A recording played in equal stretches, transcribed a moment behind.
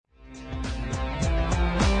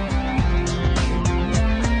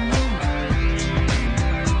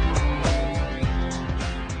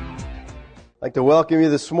I'd like to welcome you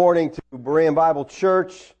this morning to Berean Bible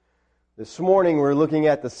Church. This morning we're looking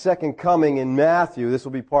at the second coming in Matthew. This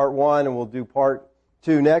will be part 1 and we'll do part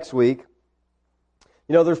 2 next week.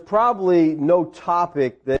 You know, there's probably no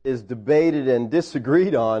topic that is debated and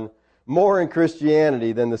disagreed on more in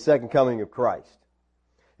Christianity than the second coming of Christ.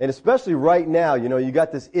 And especially right now, you know, you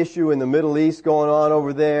got this issue in the Middle East going on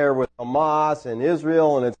over there with Hamas and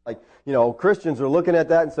Israel, and it's like, you know, Christians are looking at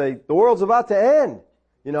that and say, the world's about to end.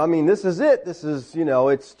 You know, I mean, this is it. This is, you know,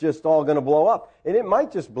 it's just all going to blow up. And it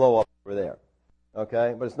might just blow up over there,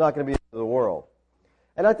 okay? But it's not going to be the end of the world.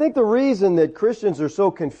 And I think the reason that Christians are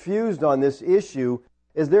so confused on this issue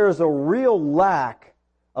is there is a real lack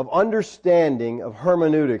of understanding of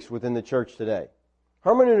hermeneutics within the church today.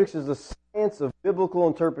 Hermeneutics is the science of biblical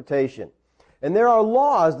interpretation. And there are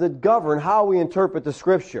laws that govern how we interpret the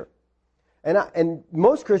Scripture. And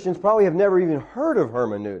most Christians probably have never even heard of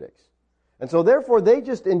hermeneutics. And so therefore they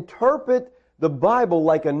just interpret the Bible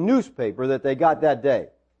like a newspaper that they got that day.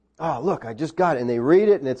 Oh, look, I just got it. And they read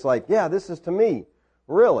it and it's like, yeah, this is to me.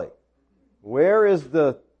 Really? Where is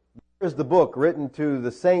the book written to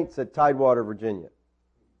the saints at Tidewater, Virginia?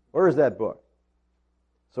 Where is that book?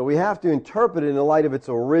 So we have to interpret it in the light of its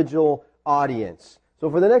original audience. So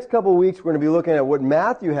for the next couple of weeks we're going to be looking at what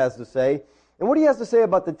Matthew has to say and what he has to say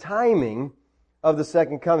about the timing of the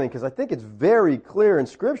second coming, because I think it's very clear in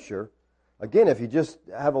Scripture. Again, if you just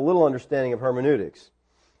have a little understanding of hermeneutics.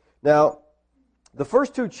 Now, the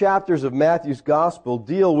first 2 chapters of Matthew's Gospel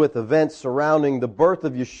deal with events surrounding the birth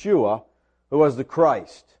of Yeshua, who was the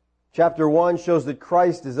Christ. Chapter 1 shows that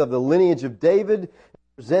Christ is of the lineage of David and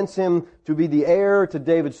presents him to be the heir to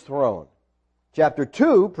David's throne. Chapter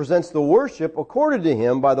 2 presents the worship accorded to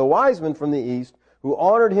him by the wise men from the east, who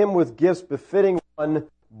honored him with gifts befitting one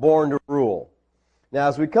born to rule. Now,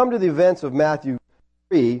 as we come to the events of Matthew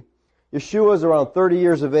 3, Yeshua is around 30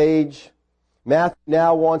 years of age. Matthew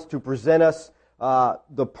now wants to present us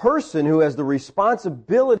the person who has the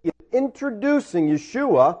responsibility of introducing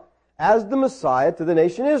Yeshua as the Messiah to the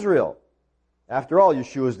nation Israel. After all,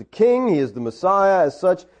 Yeshua is the King, He is the Messiah. As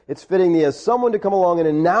such, it's fitting He has someone to come along and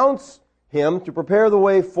announce Him to prepare the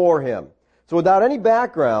way for Him. So without any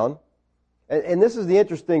background, and this is the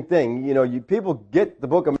interesting thing, you know, people get the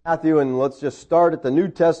book of Matthew and let's just start at the New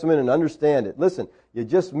Testament and understand it. Listen, you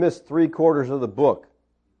just missed 3/4 of the book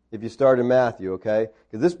if you start in Matthew, okay?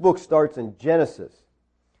 Because this book starts in Genesis.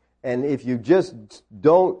 And if you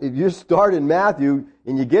start in Matthew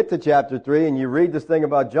and you get to chapter 3 and you read this thing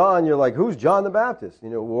about John, you're like, who's John the Baptist? You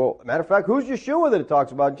know, well, matter of fact, who's Yeshua that it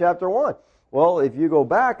talks about in chapter 1? Well, if you go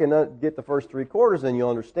back and get the first 3/4, then you'll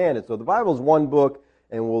understand it. So the Bible is one book,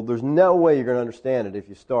 and there's no way you're going to understand it if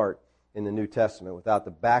you start in the New Testament without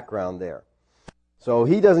the background there. So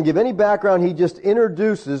he doesn't give any background. He just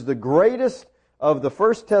introduces the greatest of the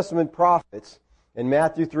First Testament prophets. In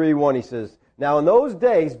Matthew 3:1, he says, "Now in those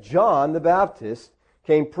days, John the Baptist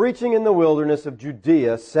came preaching in the wilderness of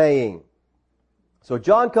Judea, saying..." So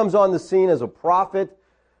John comes on the scene as a prophet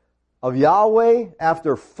of Yahweh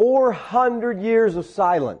after 400 years of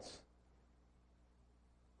silence.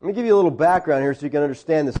 Let me give you a little background here so you can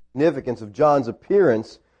understand the significance of John's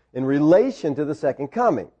appearance in relation to the second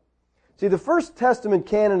coming. See, the First Testament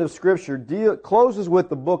canon of Scripture closes with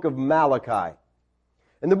the book of Malachi.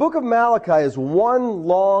 And the book of Malachi is one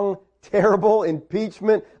long, terrible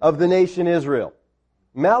impeachment of the nation Israel.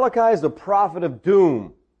 Malachi is the prophet of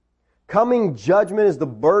doom. Coming judgment is the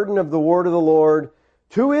burden of the word of the Lord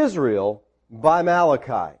to Israel by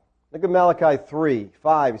Malachi. Look at Malachi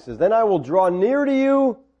 3:5. He says, "Then I will draw near to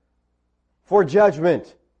you for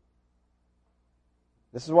judgment."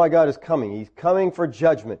 This is why God is coming. He's coming for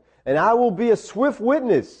judgment. "And I will be a swift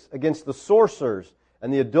witness against the sorcerers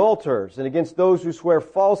and the adulterers, and against those who swear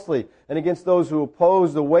falsely, and against those who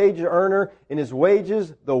oppose the wage earner in his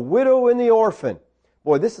wages, the widow and the orphan."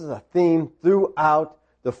 Boy, this is a theme throughout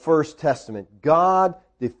the First Testament. God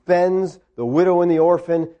defends the widow and the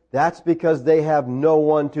orphan. That's because they have no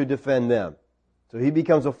one to defend them. So He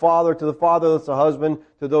becomes a father to the fatherless, a husband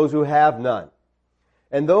to those who have none.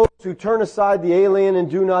 "And those who turn aside the alien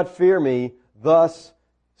and do not fear me, thus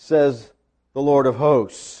says the Lord of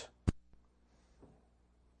hosts."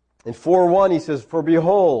 In 4:1 he says, "For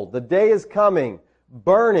behold, the day is coming,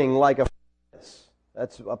 burning like a furnace."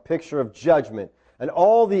 That's a picture of judgment. "And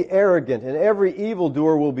all the arrogant and every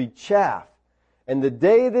evildoer will be chaff. And the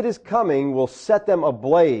day that is coming will set them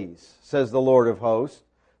ablaze, says the Lord of hosts.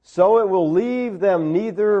 So it will leave them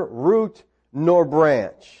neither root nor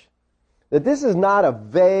branch." That this is not a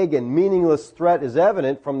vague and meaningless threat is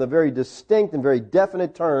evident from the very distinct and very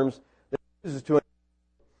definite terms that it uses to.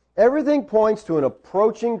 Everything points to an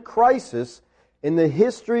approaching crisis in the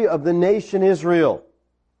history of the nation Israel,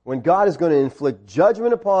 when God is going to inflict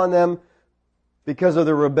judgment upon them because of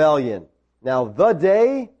their rebellion. Now, the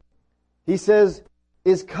day, he says,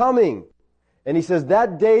 is coming. And he says,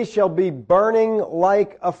 that day shall be burning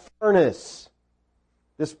like a furnace.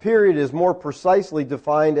 This period is more precisely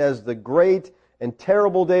defined as the great and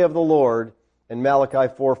terrible day of the Lord in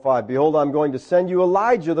Malachi 4:5. Behold, I'm going to send you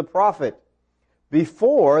Elijah the prophet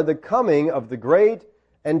before the coming of the great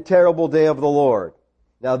and terrible day of the Lord.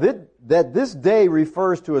 Now, that this day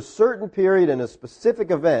refers to a certain period and a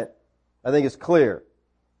specific event, I think is clear.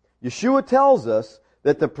 Yeshua tells us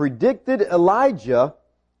that the predicted Elijah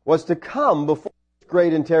was to come before this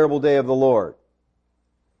great and terrible day of the Lord.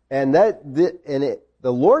 And the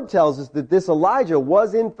Lord tells us that this Elijah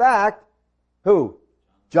was in fact, who?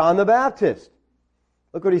 John the Baptist.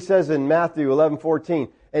 Look what he says in Matthew 11:14.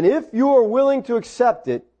 And if you are willing to accept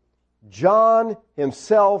it, John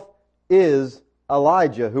himself is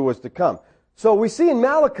Elijah who was to come. So we see in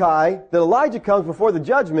Malachi that Elijah comes before the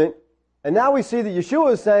judgment, and now we see that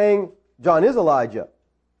Yeshua is saying John is Elijah.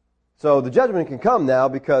 So the judgment can come now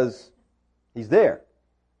because he's there.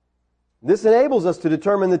 This enables us to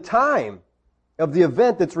determine the time of the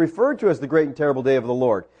event that's referred to as the great and terrible day of the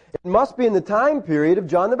Lord. It must be in the time period of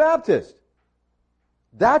John the Baptist.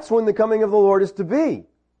 That's when the coming of the Lord is to be.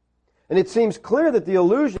 And it seems clear that the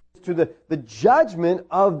allusion is to the judgment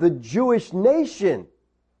of the Jewish nation.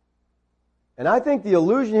 And I think the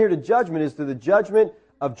allusion here to judgment is to the judgment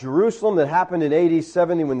of Jerusalem that happened in AD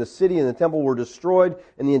 70 when the city and the temple were destroyed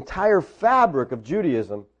and the entire fabric of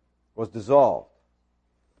Judaism was dissolved.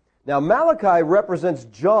 Now, Malachi represents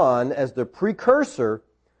John as the precursor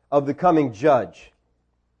of the coming judge.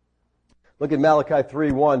 Look at Malachi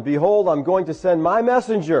 3:1. Behold, I'm going to send my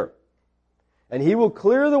messenger, and he will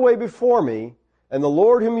clear the way before me, and the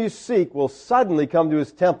Lord whom you seek will suddenly come to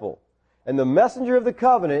his temple. And the messenger of the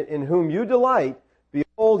covenant in whom you delight,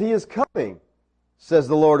 behold, he is coming, says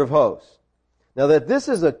the Lord of hosts. Now that this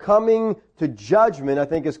is a coming to judgment, I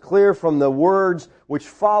think is clear from the words which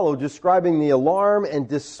follow describing the alarm and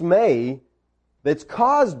dismay that's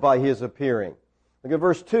caused by his appearing. Look at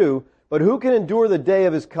verse 2. But who can endure the day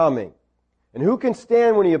of his coming? And who can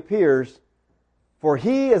stand when he appears? For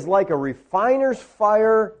he is like a refiner's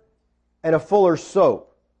fire and a fuller's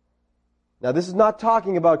soap. Now this is not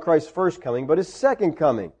talking about Christ's first coming, but his second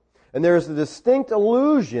coming. And there is a distinct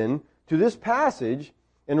allusion to this passage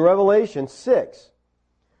in Revelation 6.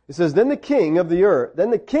 It says, then the kings of the earth,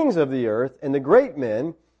 and the great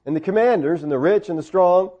men, and the commanders, and the rich, and the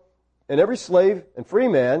strong, and every slave and free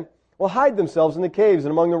man will hide themselves in the caves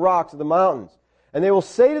and among the rocks of the mountains. And they will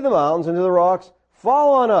say to the mountains and to the rocks,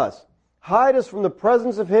 fall on us, hide us from the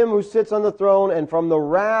presence of him who sits on the throne and from the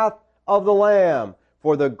wrath of the Lamb.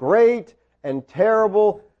 For the great and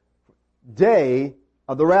terrible day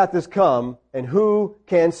of the wrath is come, and who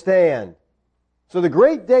can stand? So the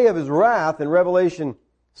great day of his wrath in Revelation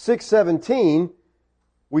 6:17,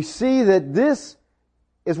 we see that this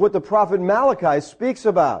is what the prophet Malachi speaks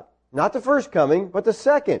about. Not the first coming, but the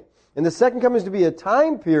second. And the second coming is to be a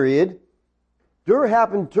time period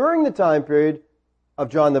happened during the time period of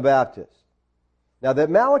John the Baptist. Now that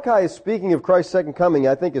Malachi is speaking of Christ's second coming,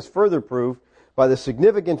 I think is further proof by the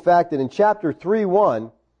significant fact that in chapter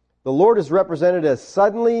 3:1, the Lord is represented as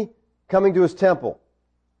suddenly coming to his temple,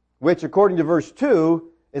 which, according to verse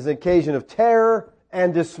 2, is an occasion of terror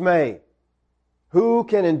and dismay. Who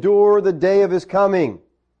can endure the day of his coming?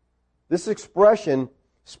 This expression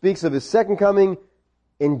speaks of his second coming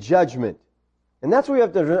in judgment. And that's what we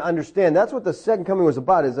have to understand. That's what the second coming was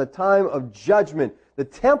about, is a time of judgment. The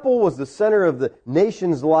temple was the center of the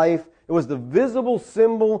nation's life. It was the visible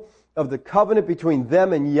symbol of the covenant between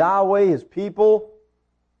them and Yahweh, his people.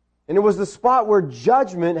 And it was the spot where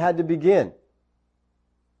judgment had to begin,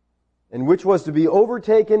 and which was to be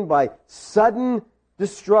overtaken by sudden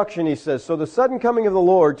destruction, he says. So the sudden coming of the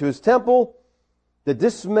Lord to his temple, the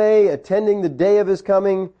dismay attending the day of his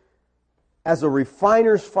coming as a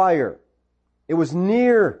refiner's fire. It was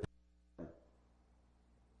near.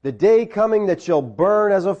 The day coming that shall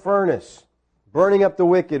burn as a furnace, burning up the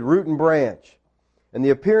wicked, root and branch. And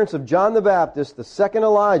the appearance of John the Baptist, the second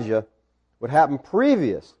Elijah, would happen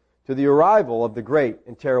previous to the arrival of the great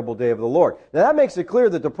and terrible day of the Lord. Now that makes it clear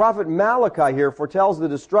that the prophet Malachi here foretells the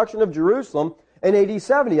destruction of Jerusalem in AD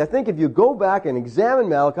 70. I think if you go back and examine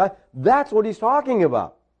Malachi, that's what he's talking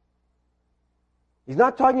about. He's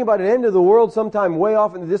not talking about an end of the world sometime way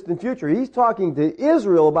off in the distant future. He's talking to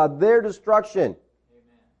Israel about their destruction.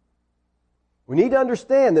 Amen. We need to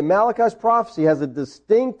understand that Malachi's prophecy has a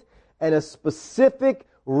distinct and a specific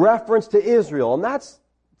reference to Israel. And that's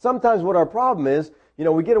sometimes what our problem is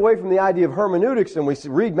we get away from the idea of hermeneutics and we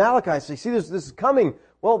read Malachi and say, see, this is coming.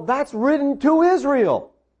 Well, that's written to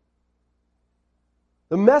Israel.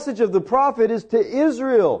 The message of the prophet is to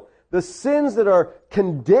Israel. The sins that are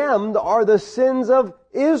condemned are the sins of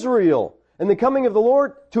Israel. And the coming of the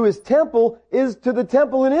Lord to His temple is to the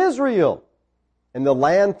temple in Israel. And the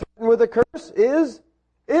land threatened with a curse is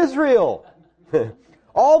Israel.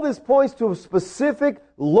 All this points to a specific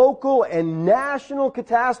local and national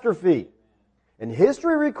catastrophe. And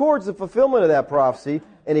history records the fulfillment of that prophecy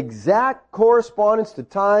in exact correspondence to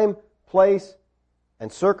time, place,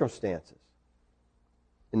 and circumstances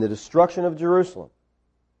in the destruction of Jerusalem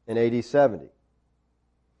in AD 70.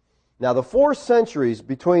 Now, the 4 centuries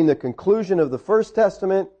between the conclusion of the First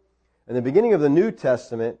Testament and the beginning of the New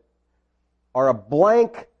Testament are a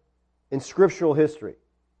blank in scriptural history.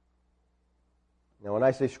 Now, when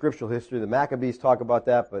I say scriptural history, the Maccabees talk about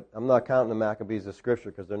that, but I'm not counting the Maccabees as scripture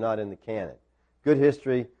because they're not in the canon. Good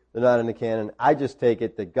history, they're not in the canon. I just take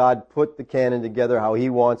it that God put the canon together how He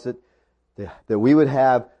wants it, that we would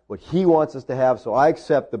have what He wants us to have. So I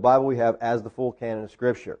accept the Bible we have as the full canon of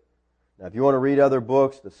Scripture. Now, if you want to read other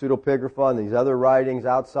books, the pseudepigrapha and these other writings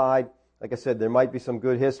outside, like I said, there might be some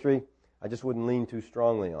good history. I just wouldn't lean too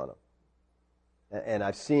strongly on them. And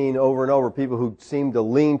I've seen over and over people who seem to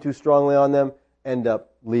lean too strongly on them end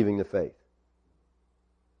up leaving the faith.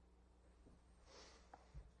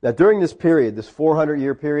 Now, during this period, this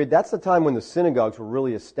 400-year period, that's the time when the synagogues were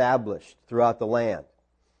really established throughout the land.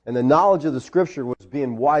 And the knowledge of the Scripture was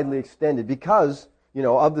being widely extended because,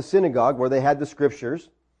 of the synagogue where they had the Scriptures.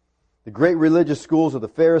 The great religious schools of the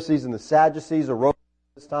Pharisees and the Sadducees arose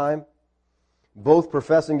at this time, both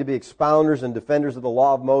professing to be expounders and defenders of the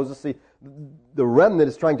law of Moses. See, the remnant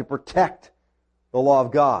is trying to protect the law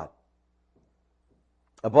of God.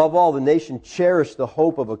 Above all, the nation cherished the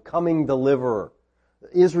hope of a coming deliverer.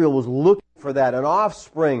 Israel was looking for that, an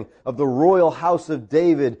offspring of the royal house of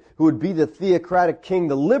David who would be the theocratic king,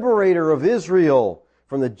 the liberator of Israel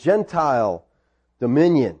from the Gentile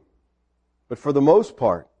dominion. But for the most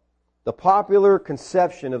part, the popular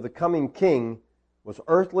conception of the coming king was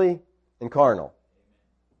earthly and carnal.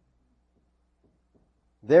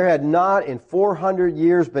 There had not in 400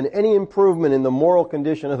 years been any improvement in the moral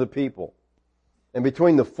condition of the people. And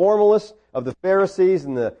between the formalists of the Pharisees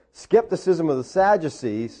and the skepticism of the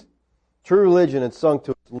Sadducees, true religion had sunk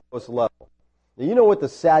to its lowest level. Now, you know what the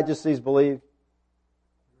Sadducees believed?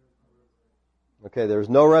 Okay, there's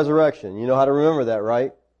no resurrection. You know how to remember that,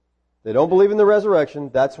 right? They don't believe in the resurrection.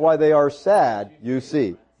 That's why they are sad, you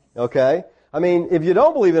see. Okay? I mean, if you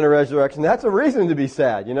don't believe in a resurrection, that's a reason to be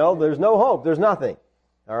sad. There's no hope. There's nothing.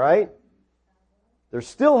 All right? There's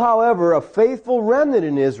still, however, a faithful remnant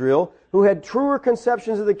in Israel who had truer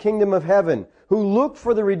conceptions of the kingdom of heaven, who looked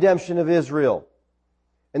for the redemption of Israel.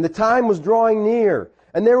 And the time was drawing near.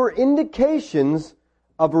 And there were indications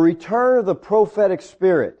of a return of the prophetic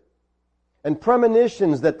spirit and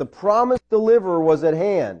premonitions that the promised deliverer was at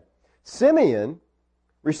hand. Simeon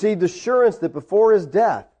received assurance that before his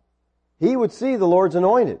death, he would see the Lord's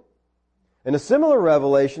anointed. And a similar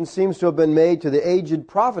revelation seems to have been made to the aged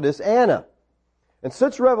prophetess Anna. And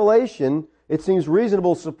such revelation, it seems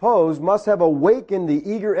reasonable to suppose, must have awakened the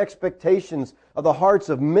eager expectations of the hearts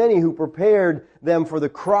of many who prepared them for the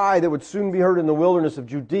cry that would soon be heard in the wilderness of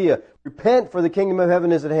Judea. Repent, for the kingdom of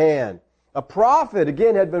heaven is at hand. A prophet,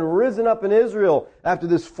 again, had been risen up in Israel after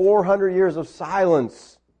this 400 years of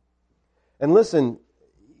silence. And listen,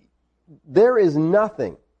 there is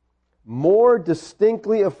nothing more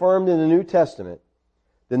distinctly affirmed in the New Testament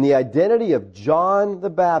than the identity of John the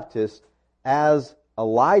Baptist as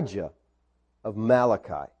Elijah of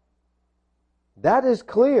Malachi. That is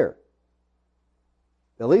clear.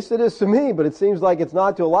 At least it is to me, but it seems like it's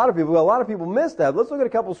not to a lot of people. A lot of people miss that. Let's look at a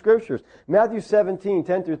couple of scriptures. Matthew 17,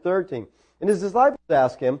 10 through 13. And his disciples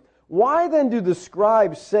ask him, "Why then do the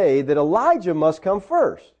scribes say that Elijah must come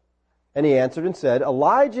first?" And he answered and said,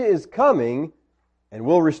 "Elijah is coming and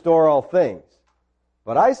will restore all things.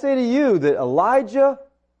 But I say to you that Elijah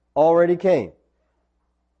already came."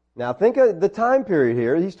 Now think of the time period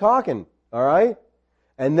here. He's talking, all right?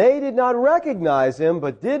 "And they did not recognize him,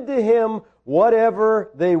 but did to him whatever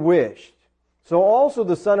they wished. So also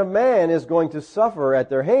the Son of Man is going to suffer at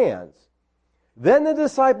their hands." Then the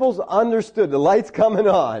disciples understood, the light's coming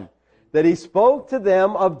on, that he spoke to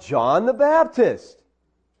them of John the Baptist.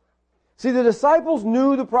 See, the disciples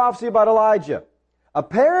knew the prophecy about Elijah.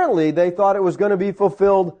 Apparently, they thought it was going to be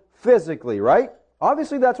fulfilled physically, right?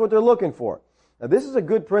 Obviously, that's what they're looking for. Now, this is a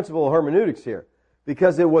good principle of hermeneutics here,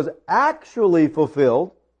 because it was actually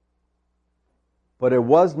fulfilled, but it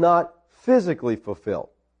was not physically fulfilled.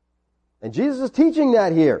 And Jesus is teaching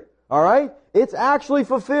that here, all right? It's actually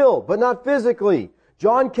fulfilled, but not physically.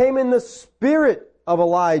 John came in the spirit of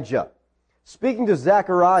Elijah. Speaking to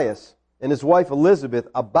Zacharias and his wife Elizabeth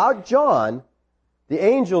about John, the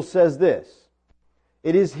angel says this: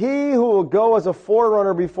 "It is he who will go as a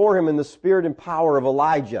forerunner before him in the spirit and power of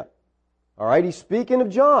Elijah." All right, he's speaking of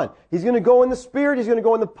John. He's going to go in the spirit. He's going to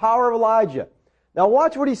go in the power of Elijah. Now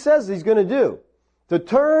watch what he says he's going to do. To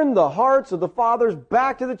turn the hearts of the fathers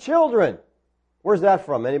back to the children. Where's that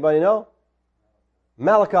from? Anybody know?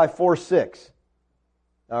 Malachi 4:6.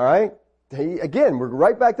 All right? Again, we're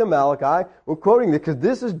right back to Malachi. We're quoting it because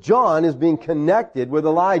this is John is being connected with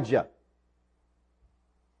Elijah.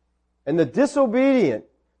 And the disobedient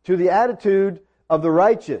to the attitude of the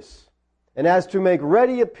righteous, and as to make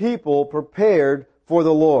ready a people prepared for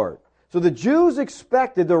the Lord. So the Jews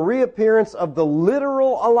expected the reappearance of the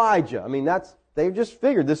literal Elijah. I mean, they just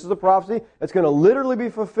figured this is a prophecy that's going to literally be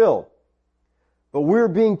fulfilled. But we're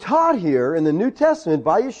being taught here in the New Testament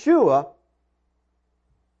by Yeshua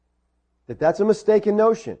that that's a mistaken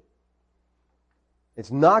notion.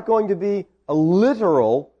 It's not going to be a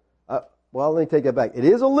literal, well, let me take that back. It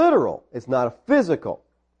is a literal. It's not a physical.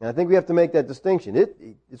 And I think we have to make that distinction.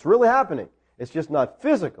 It's really happening. It's just not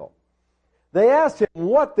physical. They asked him,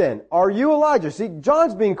 "What then? Are you Elijah?" See,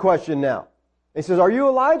 John's being questioned now. He says, "Are you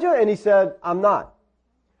Elijah?" And he said, "I'm not."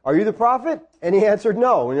 "Are you the prophet?" And he answered,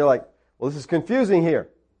 "No." And you're like, well, this is confusing here.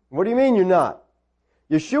 What do you mean you're not?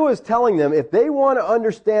 Yeshua is telling them if they want to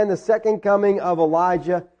understand the second coming of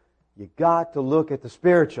Elijah, you got to look at the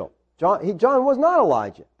spiritual. John was not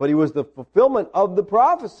Elijah, but he was the fulfillment of the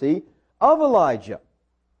prophecy of Elijah.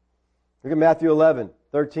 Look at Matthew 11,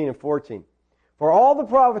 13 and 14. "For all the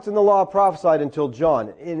prophets in the law prophesied until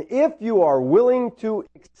John, and if you are willing to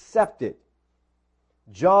accept it,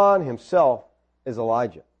 John himself is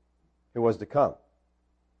Elijah, who was to come."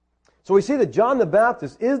 So we see that John the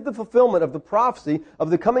Baptist is the fulfillment of the prophecy of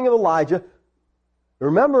the coming of Elijah.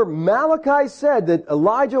 Remember, Malachi said that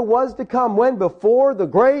Elijah was to come when? Before the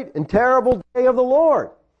great and terrible day of the Lord.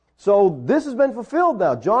 So this has been fulfilled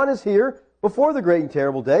now. John is here before the great and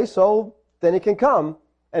terrible day, so then it can come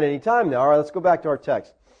at any time now. All right, let's go back to our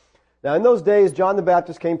text. Now, in those days, John the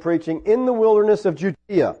Baptist came preaching in the wilderness of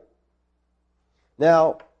Judea.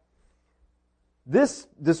 Now, this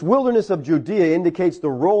wilderness of Judea indicates the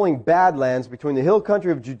rolling badlands between the hill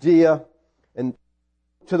country of Judea and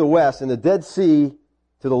to the west and the Dead Sea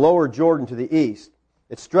to the lower Jordan to the east.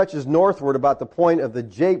 It stretches northward about the point of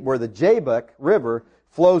where the Jabbok River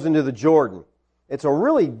flows into the Jordan. It's a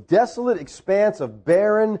really desolate expanse of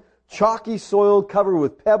barren, chalky soil covered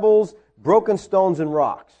with pebbles, broken stones, and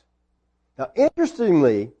rocks. Now,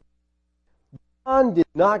 interestingly, John did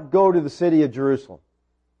not go to the city of Jerusalem.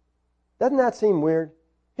 Doesn't that seem weird?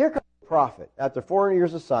 Here comes the prophet after 400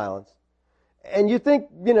 years of silence. And you think,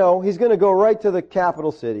 he's going to go right to the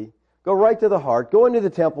capital city, go right to the heart, go into the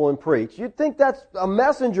temple and preach. You'd think that's a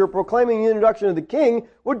messenger proclaiming the introduction of the king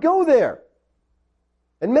would go there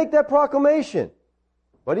and make that proclamation.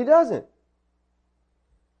 But he doesn't.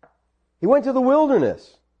 He went to the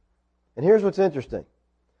wilderness. And here's what's interesting.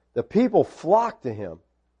 The people flocked to him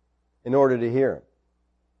in order to hear him.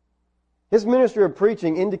 His ministry of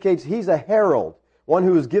preaching indicates he's a herald, one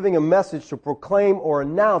who is giving a message to proclaim or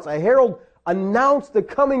announce. A herald announced the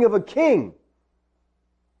coming of a king.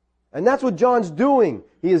 And that's what John's doing.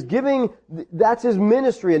 He is that's his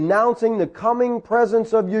ministry, announcing the coming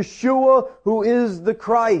presence of Yeshua, who is the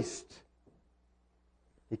Christ.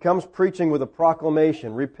 He comes preaching with a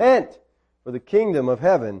proclamation, "Repent, for the kingdom of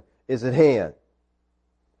heaven is at hand."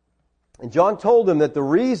 And John told them that the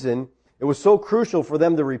reason it was so crucial for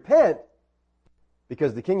them to repent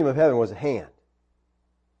because the kingdom of heaven was at hand.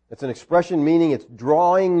 It's an expression meaning it's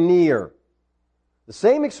drawing near. The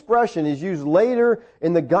same expression is used later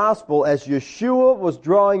in the gospel as Yeshua was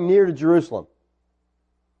drawing near to Jerusalem.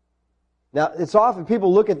 Now, it's often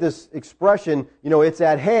people look at this expression, it's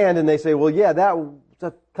at hand, and they say, well, yeah, that's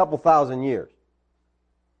a couple thousand years.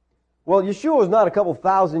 Well, Yeshua was not a couple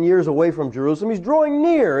thousand years away from Jerusalem. He's drawing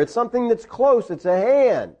near. It's something that's close. It's at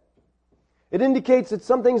hand. It indicates that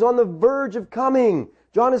something's on the verge of coming.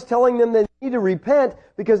 John is telling them they need to repent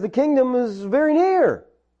because the kingdom is very near.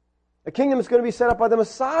 A kingdom is going to be set up by the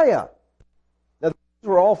Messiah. Now,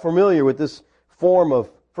 we're all familiar with this form of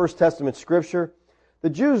First Testament Scripture. The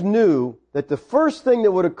Jews knew that the first thing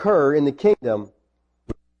that would occur in the kingdom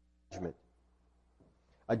was judgment.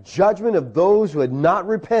 A judgment of those who had not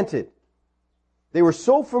repented. They were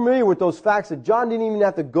so familiar with those facts that John didn't even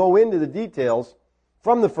have to go into the details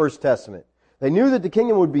from the First Testament. They knew that the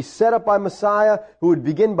kingdom would be set up by Messiah, who would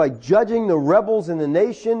begin by judging the rebels in the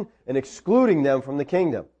nation and excluding them from the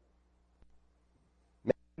kingdom.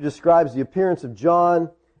 describes the appearance of John,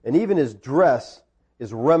 and even his dress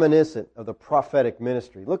is reminiscent of the prophetic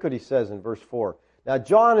ministry. Look what he says in verse 4. Now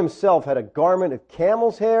John himself had a garment of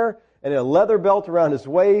camel's hair and a leather belt around his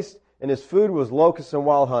waist, and his food was locusts and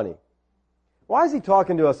wild honey. Why is he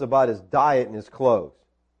talking to us about his diet and his clothes?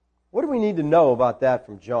 What do we need to know about that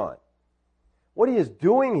from John? What he is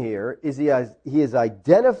doing here is he is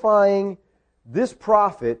identifying this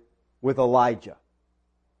prophet with Elijah.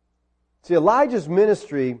 See, Elijah's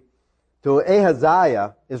ministry to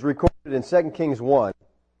Ahaziah is recorded in 2 Kings 1.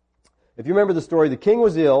 If you remember the story, the king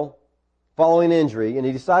was ill following injury, and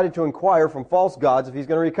he decided to inquire from false gods if he's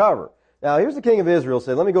going to recover. Now, here's the king of Israel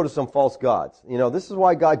said, let me go to some false gods. You know, this is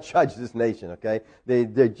why God judged this nation, okay?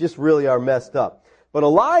 They just really are messed up. But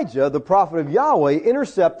Elijah, the prophet of Yahweh,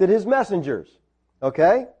 intercepted his messengers,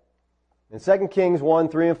 okay? In 2 Kings 1,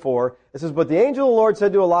 3, and 4, it says, But the angel of the Lord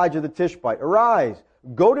said to Elijah the Tishbite, Arise,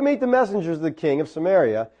 go to meet the messengers of the king of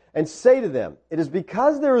Samaria, and say to them, It is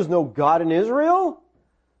because there is no God in Israel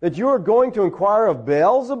that you are going to inquire of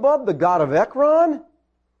Beelzebub, the god of Ekron?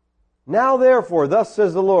 Now therefore, thus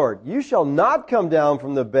says the Lord, You shall not come down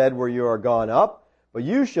from the bed where you are gone up, but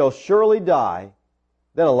you shall surely die.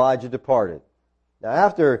 Then Elijah departed. Now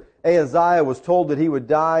after Ahaziah was told that he would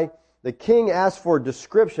die, the king asked for a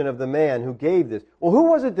description of the man who gave this. Well, who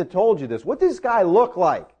was it that told you this? What did this guy look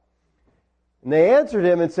like? And they answered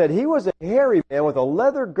him and said, He was a hairy man with a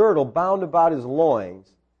leather girdle bound about his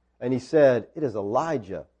loins. And he said, It is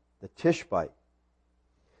Elijah the Tishbite.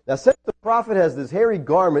 Now, since the prophet has this hairy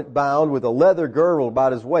garment bound with a leather girdle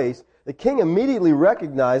about his waist, the king immediately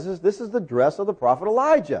recognizes this is the dress of the prophet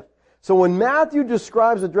Elijah. So when Matthew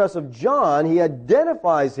describes the dress of John, he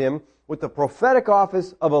identifies him with the prophetic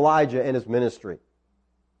office of Elijah in his ministry.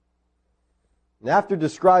 And after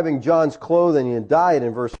describing John's clothing and diet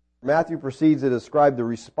in verse 4, Matthew proceeds to describe the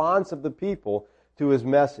response of the people to his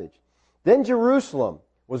message. Then Jerusalem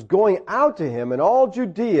was going out to him, and all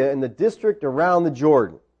Judea and the district around the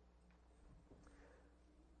Jordan.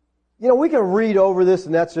 You know, we can read over this,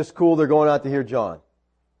 and that's just cool. They're going out to hear John.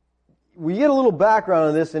 We get a little background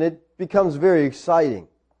on this, and it becomes very exciting.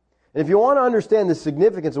 And if you want to understand the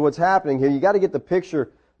significance of what's happening here, you got to get the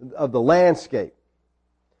picture of the landscape.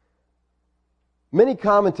 Many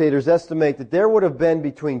commentators estimate that there would have been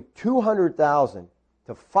between 200,000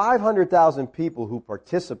 to 500,000 people who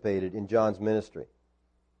participated in John's ministry.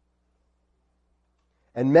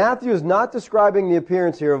 And Matthew is not describing the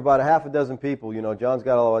appearance here of about a half a dozen people. You know, John's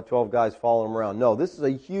got about 12 guys following him around. No, this is a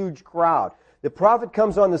huge crowd. The prophet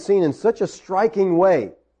comes on the scene in such a striking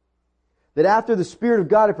way that after the Spirit of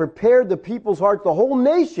God had prepared the people's hearts, the whole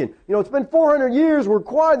nation, you know, it's been 400 years, we're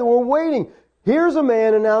quiet, we're waiting. Here's a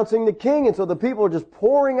man announcing the king, and so the people are just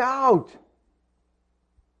pouring out.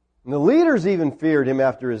 And the leaders even feared him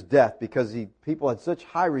after his death because people had such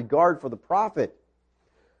high regard for the prophet.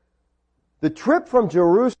 The trip from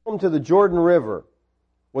Jerusalem to the Jordan River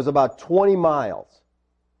was about 20 miles.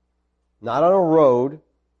 Not on a road,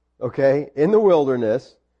 okay, in the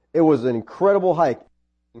wilderness. It was an incredible hike.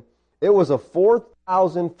 It was a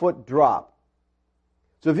 4,000-foot drop.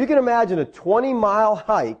 So if you can imagine a 20-mile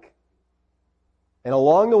hike, and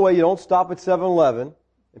along the way you don't stop at 7-Eleven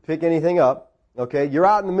and pick anything up, okay, you're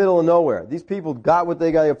out in the middle of nowhere. These people got what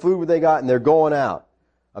they got, the food what they got, and they're going out.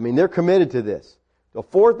 I mean, they're committed to this. So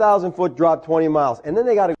 4,000-foot drop, 20 miles, and then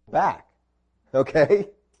they got to go back, okay?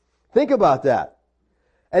 Think about that.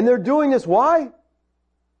 And they're doing this, why?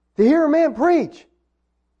 To hear a man preach.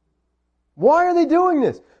 Why are they doing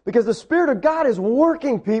this? Because the Spirit of God is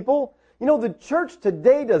working, people. You know, the church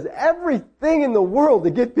today does everything in the world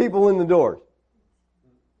to get people in the doors.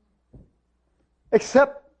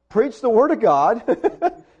 Except preach the Word of God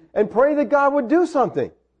and pray that God would do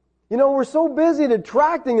something. You know, we're so busy at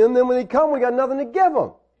attracting them, then when they come, we got nothing to give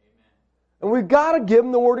them. And we've got to give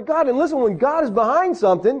them the Word of God. And listen, when God is behind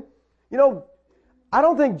something, you know, I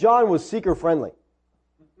don't think John was seeker-friendly.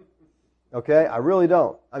 Okay? I really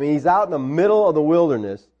don't. I mean, he's out in the middle of the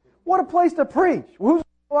wilderness. What a place to preach. Who's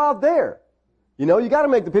out there? You know, you got to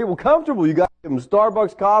make the people comfortable. You got to give them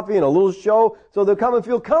Starbucks coffee and a little show so they'll come and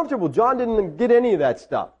feel comfortable. John didn't get any of that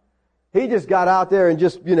stuff. He just got out there and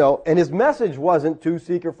just, you know, and his message wasn't too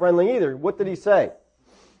seeker-friendly either. What did he say?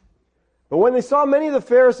 But when they saw many of the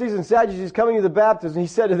Pharisees and Sadducees coming to the baptism, he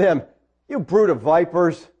said to them, You brood of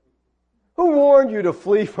vipers, who warned you to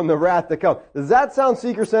flee from the wrath to come? Does that sound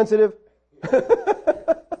seeker-sensitive?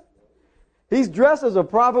 He's dressed as a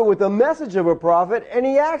prophet with the message of a prophet, and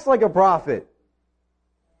he acts like a prophet.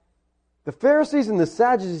 The Pharisees and the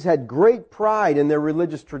Sadducees had great pride in their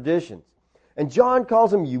religious traditions. And John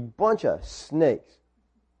calls them, You bunch of snakes.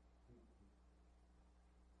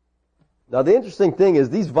 Now the interesting thing is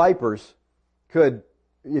these vipers could,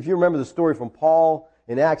 if you remember the story from Paul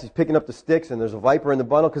in Acts, he's picking up the sticks and there's a viper in the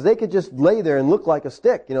bundle, because they could just lay there and look like a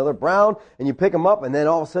stick. You know, they're brown and you pick them up and then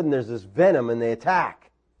all of a sudden there's this venom and they attack.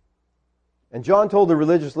 And John told the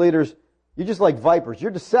religious leaders, you're just like vipers.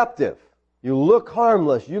 You're deceptive. You look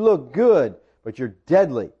harmless. You look good, but you're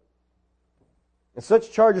deadly. And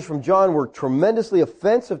such charges from John were tremendously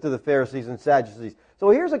offensive to the Pharisees and Sadducees. So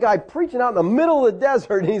here's a guy preaching out in the middle of the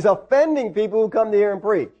desert and he's offending people who come to hear him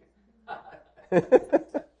preach.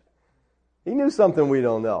 He knew something we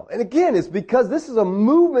don't know. And again, it's because this is a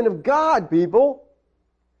movement of God, people.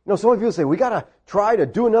 You know, some people say, we got to try to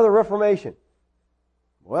do another Reformation.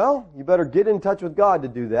 Well, you better get in touch with God to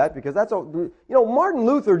do that, because that's, Martin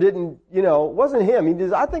Luther didn't, it wasn't him. He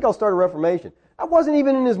did, I think I'll start a Reformation. That wasn't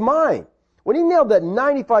even in his mind. When he nailed that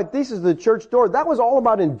 95 Theses to the church door, that was all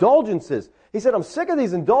about indulgences. He said, I'm sick of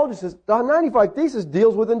these indulgences. The 95 Theses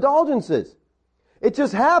deals with indulgences. It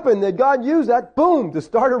just happened that God used that, boom, to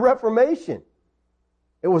start a Reformation.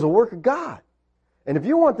 It was a work of God. And if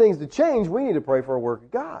you want things to change, we need to pray for a work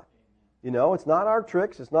of God. It's not our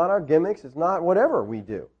tricks, it's not our gimmicks, it's not whatever we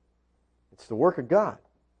do. It's the work of God.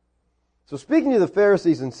 So speaking to the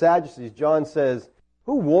Pharisees and Sadducees, John says,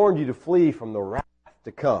 who warned you to flee from the wrath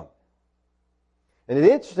to come? And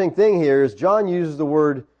the interesting thing here is John uses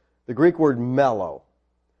the Greek word mello.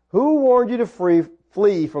 Who warned you to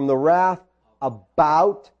flee from the wrath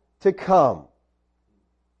about to come?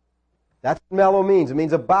 That's what mello means. It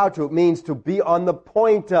means about to. It means to be on the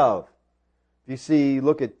point of. If you see,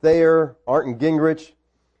 look at Thayer, Art and Gingrich,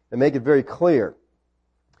 and make it very clear.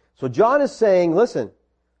 So John is saying, listen,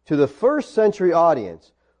 to the first century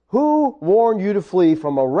audience, who warned you to flee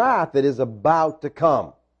from a wrath that is about to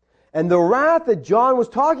come? And the wrath that John was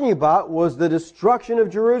talking about was the destruction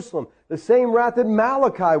of Jerusalem, the same wrath that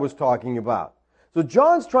Malachi was talking about. So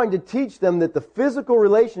John's trying to teach them that the physical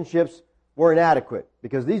relationships were inadequate,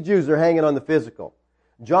 because these Jews are hanging on the physical.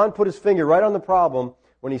 John put his finger right on the problem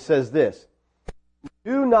when he says this: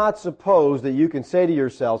 do not suppose that you can say to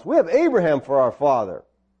yourselves, we have Abraham for our father.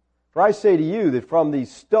 For I say to you that from these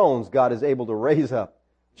stones God is able to raise up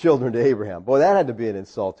children to Abraham. Boy, that had to be an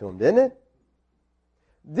insult to him, didn't it?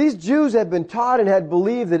 These Jews had been taught and had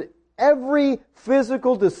believed that every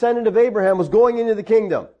physical descendant of Abraham was going into the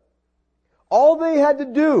kingdom. All they had to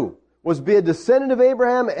do was be a descendant of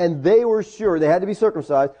Abraham, and they were sure. They had to be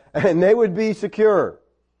circumcised, and they would be secure.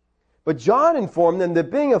 But John informed them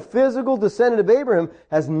that being a physical descendant of Abraham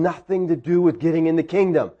has nothing to do with getting in the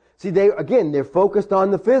kingdom. See, they're focused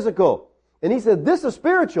on the physical. And he said, this is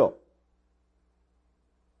spiritual.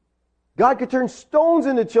 God could turn stones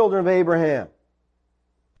into children of Abraham.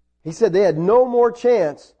 He said they had no more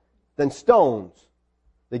chance than stones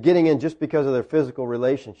than getting in just because of their physical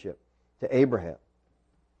relationship to Abraham.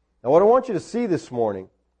 Now, what I want you to see this morning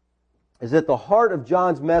is that the heart of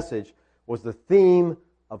John's message was the theme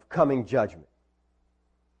of coming judgment.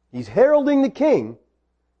 He's heralding the king,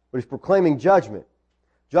 but he's proclaiming judgment.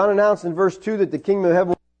 John announced in verse 2 that the kingdom of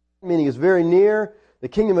heaven, meaning is very near, the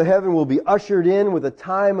kingdom of heaven will be ushered in with a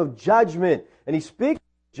time of judgment. And he speaks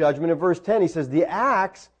of judgment in verse 10. He says, the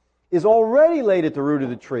axe is already laid at the root of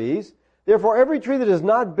the trees. Therefore, every tree that does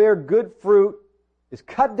not bear good fruit is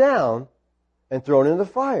cut down and thrown into the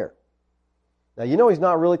fire. Now, he's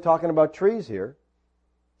not really talking about trees here.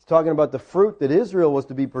 He's talking about the fruit that Israel was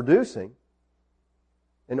to be producing.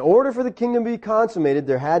 In order for the kingdom to be consummated,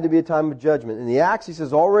 there had to be a time of judgment. And the axe, he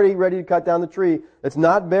says, already ready to cut down the tree that's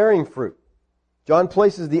not bearing fruit. John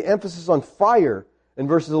places the emphasis on fire in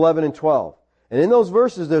verses 11 and 12. And in those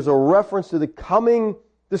verses, there's a reference to the coming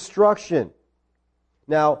destruction.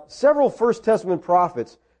 Now, several First Testament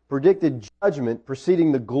prophets predicted judgment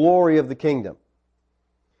preceding the glory of the kingdom.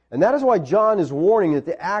 And that is why John is warning that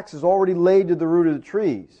the axe is already laid to the root of the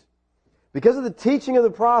trees. Because of the teaching of the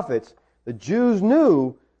prophets, the Jews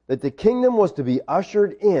knew that the kingdom was to be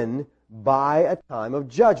ushered in by a time of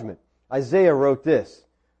judgment. Isaiah wrote this,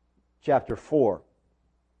 chapter 4.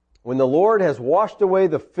 When the Lord has washed away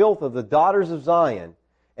the filth of the daughters of Zion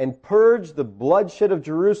and purged the bloodshed of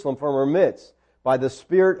Jerusalem from her midst by the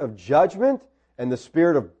spirit of judgment and the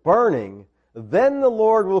spirit of burning, then the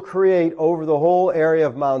Lord will create over the whole area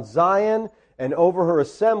of Mount Zion and over her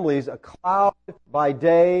assemblies a cloud by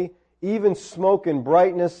day, even smoke and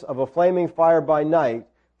brightness of a flaming fire by night,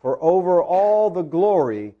 for over all the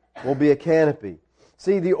glory will be a canopy.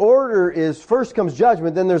 See, the order is first comes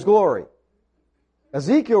judgment, then there's glory.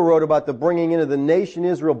 Ezekiel wrote about the bringing in of the nation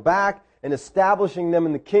Israel back and establishing them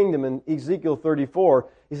in the kingdom in Ezekiel 34.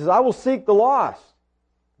 He says, I will seek the lost,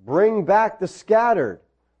 bring back the scattered,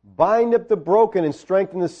 bind up the broken and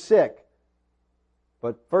strengthen the sick.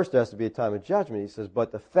 But first there has to be a time of judgment. He says,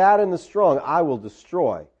 but the fat and the strong I will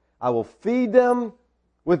destroy. I will feed them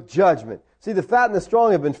with judgment. See, the fat and the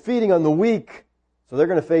strong have been feeding on the weak, so they're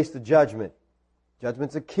going to face the judgment.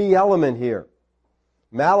 Judgment's a key element here.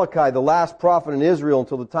 Malachi, the last prophet in Israel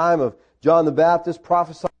until the time of John the Baptist,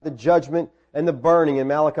 prophesied the judgment and the burning in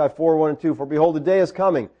Malachi 4:1-2. For behold, the day is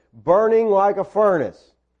coming, burning like a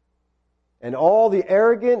furnace, and all the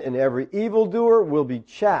arrogant and every evildoer will be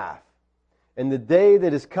chaff. And the day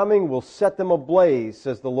that is coming will set them ablaze,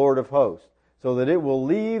 says the Lord of hosts, so that it will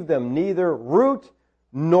leave them neither root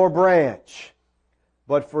nor branch.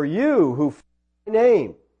 But for you who fear my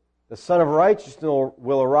name, the Son of Righteousness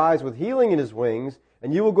will arise with healing in His wings,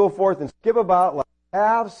 and you will go forth and skip about like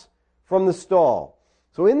calves from the stall.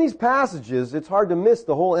 So in these passages, it's hard to miss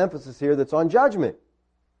the whole emphasis here that's on judgment.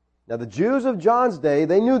 Now the Jews of John's day,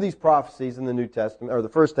 they knew these prophecies in the New Testament, or the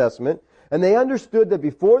First Testament, and they understood that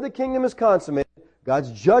before the kingdom is consummated,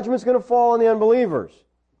 God's judgment is going to fall on the unbelievers,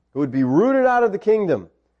 who would be rooted out of the kingdom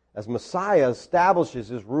as Messiah establishes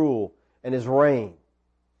His rule and His reign.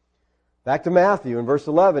 Back to Matthew in verse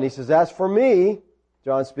 11, he says, as for me,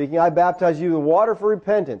 John speaking, I baptize you with water for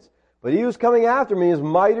repentance, but he who is coming after me is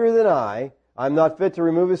mightier than I am not fit to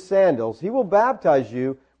remove his sandals. He will baptize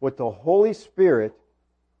you with the Holy Spirit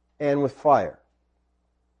and with fire.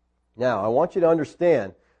 Now, I want you to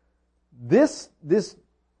understand, this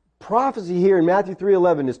prophecy here in Matthew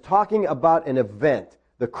 3:11 is talking about an event,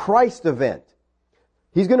 the Christ event.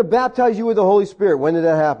 He's going to baptize you with the Holy Spirit. When did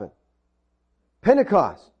that happen?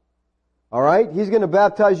 Pentecost. All right? He's going to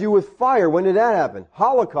baptize you with fire. When did that happen?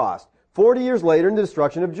 Holocaust. 40 years later in the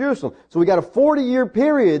destruction of Jerusalem. So we got a 40-year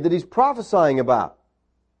period that he's prophesying about.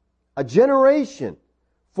 A generation.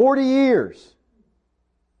 40 years.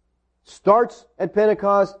 Starts at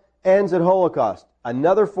Pentecost, ends at Holocaust.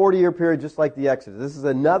 Another 40-year period just like the Exodus. This is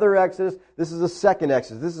another Exodus. This is a second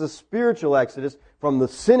Exodus. This is a spiritual Exodus from the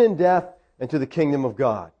sin and death into the kingdom of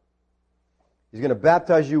God. He's going to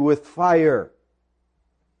baptize you with fire.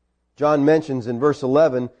 John mentions in verse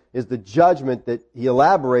 11 is the judgment that he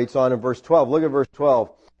elaborates on in verse 12. Look at verse 12.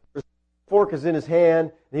 The fork is in his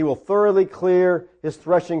hand, and he will thoroughly clear his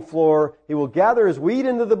threshing floor. He will gather his wheat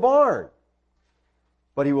into the barn,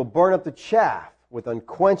 but he will burn up the chaff with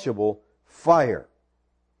unquenchable fire.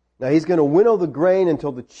 Now he's going to winnow the grain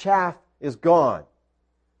until the chaff is gone.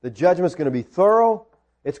 The judgment's going to be thorough.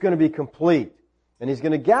 It's going to be complete. And he's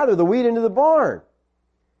going to gather the wheat into the barn.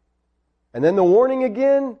 And then the warning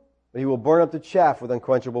again, but he will burn up the chaff with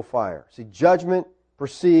unquenchable fire. See, judgment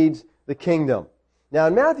precedes the kingdom. Now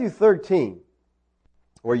in Matthew 13,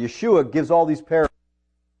 where Yeshua gives all these parables,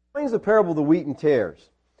 he explains the parable of the wheat and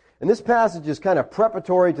tares. And this passage is kind of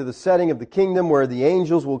preparatory to the setting of the kingdom where the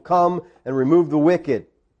angels will come and remove the wicked.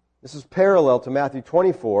 This is parallel to Matthew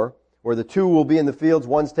 24, where the two will be in the fields,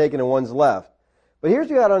 one's taken and one's left. But here's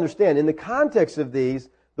what you got to understand. In the context of these,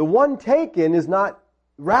 the one taken is not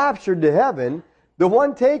raptured to heaven. The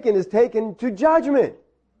one taken is taken to judgment.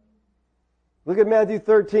 Look at Matthew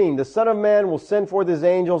 13. The Son of Man will send forth His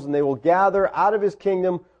angels, and they will gather out of His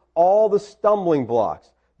kingdom all the stumbling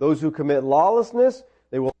blocks. Those who commit lawlessness,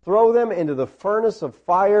 they will throw them into the furnace of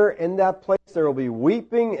fire. In that place there will be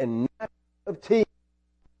weeping and gnashing of teeth.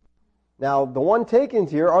 Now, the one taken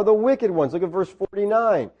here are the wicked ones. Look at verse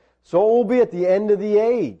 49. So it will be at the end of the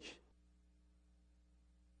age.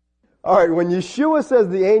 All right, when Yeshua says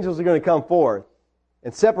the angels are going to come forth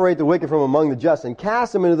and separate the wicked from among the just and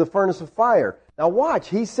cast them into the furnace of fire. Now watch,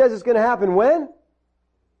 he says it's going to happen when?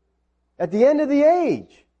 At the end of the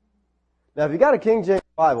age. Now if you got a King James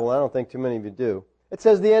Bible, I don't think too many of you do, it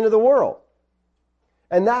says the end of the world.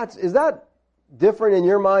 And is that different in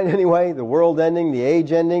your mind anyway? The world ending, the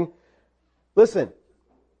age ending? Listen,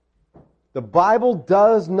 the Bible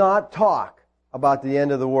does not talk about the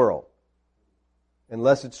end of the world.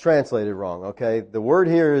 Unless it's translated wrong, okay? The word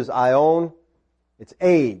here is aion. It's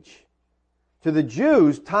age. To the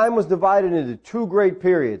Jews, time was divided into two great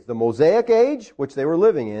periods. The Mosaic age, which they were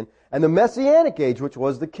living in, and the Messianic age, which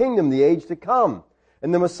was the kingdom, the age to come.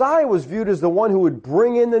 And the Messiah was viewed as the one who would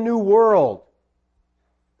bring in the new world.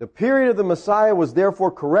 The period of the Messiah was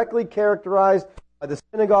therefore correctly characterized by the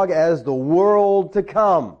synagogue as the world to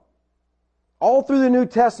come. All through the New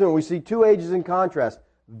Testament, we see two ages in contrast.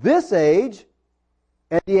 This age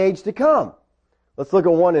and the age to come. Let's look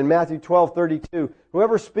at one in Matthew 12:32.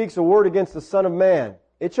 Whoever speaks a word against the Son of Man,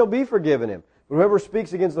 it shall be forgiven him. But whoever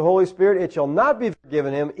speaks against the Holy Spirit, it shall not be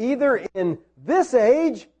forgiven him, either in this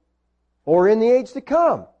age or in the age to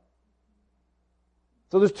come.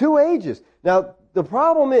 So there's two ages. Now, the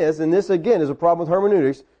problem is, and this again is a problem with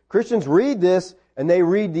hermeneutics, Christians read this and they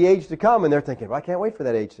read the age to come, and they're thinking, well, I can't wait for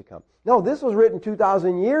that age to come. No, this was written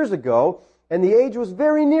 2,000 years ago, and the age was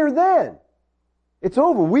very near then. It's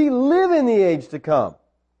over. We live in the age to come.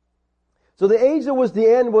 So the age that was the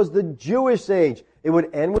end was the Jewish age. It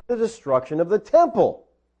would end with the destruction of the temple.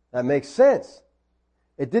 That makes sense.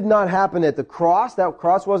 It did not happen at the cross. That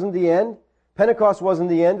cross wasn't the end. Pentecost wasn't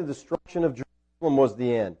the end. The destruction of Jerusalem was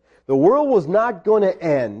the end. The world was not going to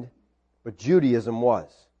end, but Judaism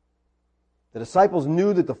was. The disciples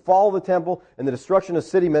knew that the fall of the temple and the destruction of the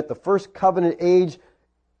city meant the first covenant age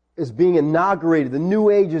is being inaugurated. The new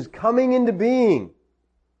age is coming into being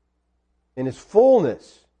in its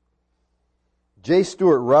fullness. J.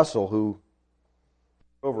 Stuart Russell, who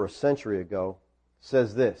over a century ago,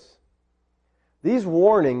 says this: these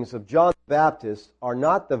warnings of John the Baptist are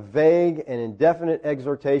not the vague and indefinite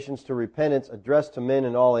exhortations to repentance addressed to men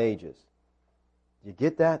in all ages. You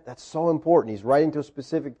get that? That's so important. He's writing to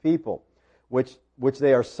specific people, which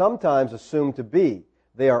they are sometimes assumed to be.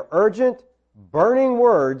 They are urgent, burning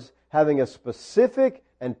words having a specific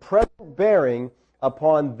and present bearing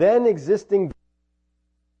upon then existing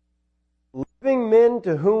living men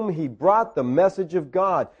to whom he brought the message of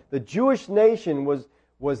God. The Jewish nation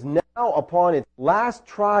was now upon its last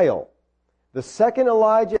trial. The second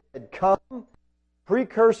Elijah had come,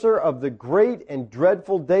 precursor of the great and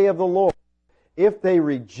dreadful day of the Lord. If they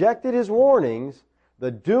rejected his warnings,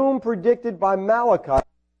 the doom predicted by Malachi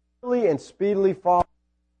surely and speedily followed.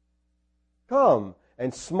 Come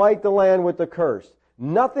and smite the land with the curse.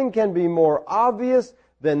 Nothing can be more obvious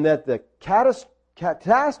than that the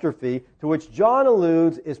catastrophe to which John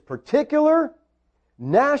alludes is particular,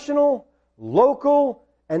 national, local,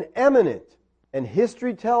 and eminent. And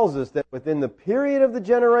history tells us that within the period of the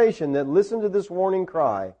generation that listened to this warning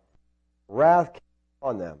cry, wrath came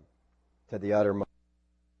on them to the uttermost.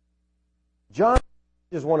 John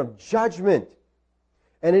is one of judgment.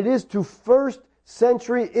 And it is to first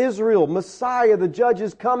century Israel. Messiah, the judge,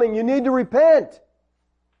 is coming. You need to repent.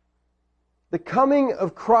 The coming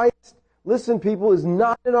of Christ, listen people, is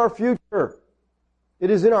not in our future. It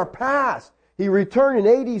is in our past. He returned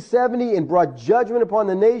in AD 70 and brought judgment upon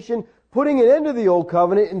the nation, putting an end to the old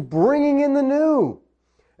covenant and bringing in the new.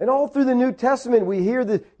 And all through the New Testament we hear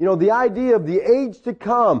the idea of the age to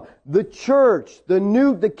come, the church,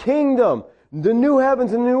 the kingdom, the new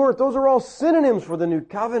heavens and the new earth. Those are all synonyms for the new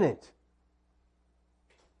covenant.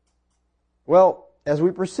 Well, as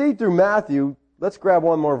we proceed through Matthew, let's grab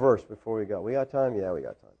one more verse before we go. We got time? Yeah, we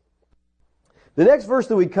got time. The next verse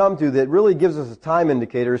that we come to that really gives us a time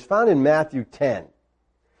indicator is found in Matthew 10.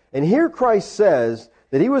 And here Christ says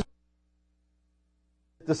that he was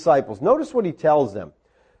disciples. Notice what he tells them.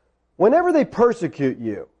 Whenever they persecute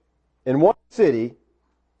you in one city,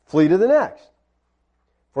 flee to the next.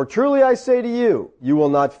 For truly I say to you, you will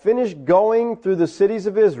not finish going through the cities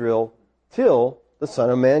of Israel till the Son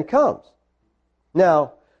of Man comes.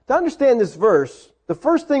 Now, to understand this verse, the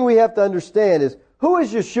first thing we have to understand is, who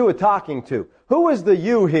is Yeshua talking to? Who is the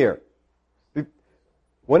you here?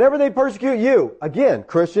 Whenever they persecute you, again,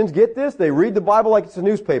 Christians get this, they read the Bible like it's a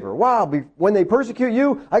newspaper. Wow, when they persecute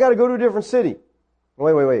you, I got to go to a different city.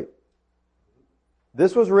 Wait.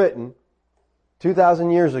 This was written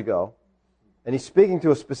 2,000 years ago, and he's speaking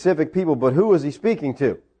to a specific people, but who is he speaking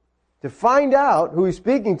to? To find out who he's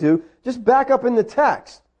speaking to, just back up in the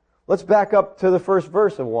text. Let's back up to the first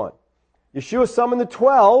verse of 1. Yeshua summoned the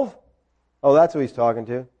 12. Oh, that's who he's talking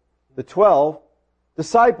to. The 12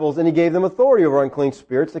 disciples, and he gave them authority over unclean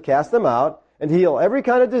spirits to cast them out and heal every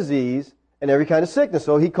kind of disease and every kind of sickness.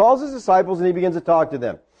 So he calls his disciples and he begins to talk to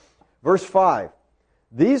them. Verse 5.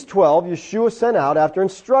 These 12 Yeshua sent out after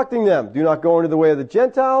instructing them, do not go into the way of the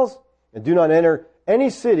Gentiles and do not enter any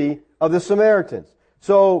city of the Samaritans.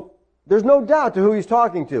 So there's no doubt to who he's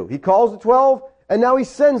talking to. He calls the 12 and now he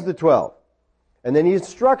sends the 12. And then he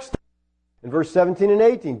instructs them. In verse 17 and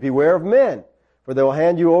 18, beware of men, for they will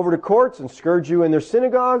hand you over to courts and scourge you in their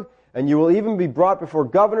synagogue, and you will even be brought before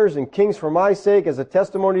governors and kings for my sake as a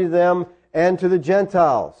testimony to them and to the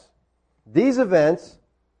Gentiles. These events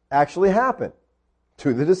actually happened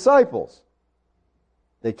to the disciples.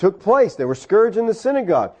 They took place. They were scourged in the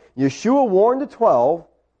synagogue. Yeshua warned the 12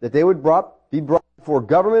 that they would be brought before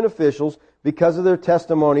government officials because of their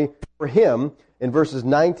testimony for him in verses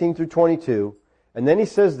 19 through 22. And then he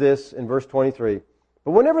says this in verse 23,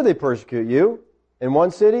 but whenever they persecute you in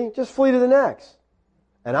one city, just flee to the next.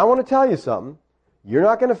 And I want to tell you something. You're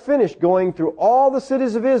not going to finish going through all the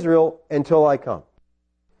cities of Israel until I come.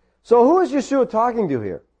 So who is Yeshua talking to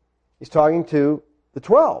here? He's talking to the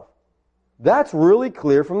 12. That's really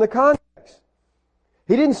clear from the context.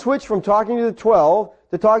 He didn't switch from talking to the 12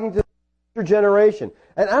 to talking to the future generation.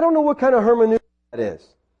 And I don't know what kind of hermeneutic that is.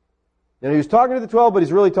 You know, he was talking to the 12, but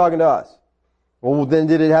he's really talking to us. Well, then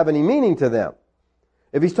did it have any meaning to them?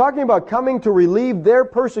 If he's talking about coming to relieve their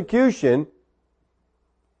persecution,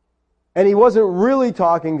 and he wasn't really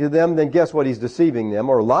talking to them, then guess what? He's deceiving them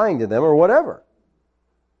or lying to them or whatever.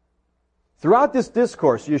 Throughout this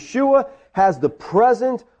discourse, Yeshua has the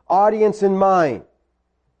present audience in mind.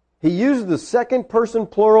 He uses the second person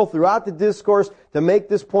plural throughout the discourse to make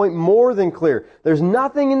this point more than clear. There's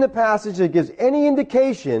nothing in the passage that gives any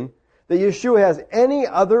indication that Yeshua has any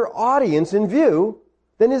other audience in view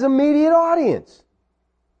than his immediate audience.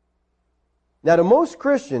 Now, to most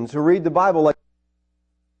Christians who read the Bible like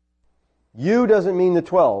you doesn't mean the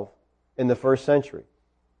 12 in the first century.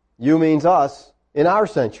 You means us in our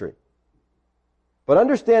century. But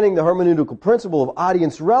understanding the hermeneutical principle of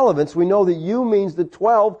audience relevance, we know that you means the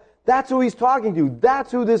 12. That's who he's talking to.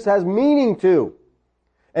 That's who this has meaning to.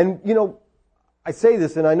 And, you know, I say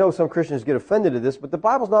this, and I know some Christians get offended at this, but the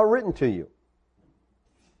Bible's not written to you.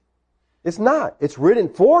 It's not. It's written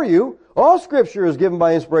for you. All Scripture is given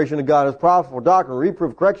by inspiration of God as profitable for doctrine,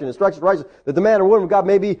 reproof, correction, instruction, righteousness, that the man or woman of God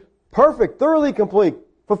may be perfect, thoroughly complete,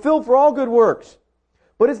 fulfilled for all good works.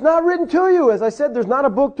 But it's not written to you. As I said, there's not a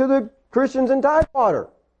book to the Christians in Tidewater.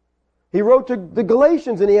 He wrote to the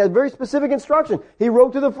Galatians, and he had very specific instruction. He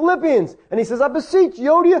wrote to the Philippians, and he says, I beseech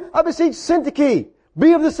Euodia, I beseech Syntyche,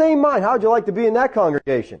 be of the same mind. How would you like to be in that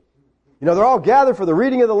congregation? You know, they're all gathered for the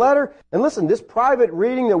reading of the letter. And listen, this private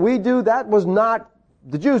reading that we do, that was not,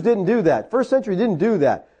 the Jews didn't do that. First century didn't do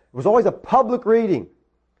that. It was always a public reading.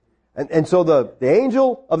 And so the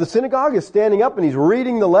angel of the synagogue is standing up and he's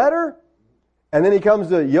reading the letter. And then he comes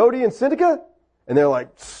to Euodia and Syntyche, and they're like,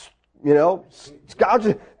 you know,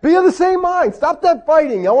 be of the same mind. Stop that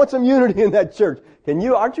fighting. I want some unity in that church.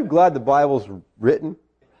 Aren't you glad the Bible's written?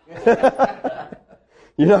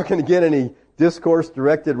 You're not going to get any discourse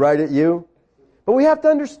directed right at you. But we have to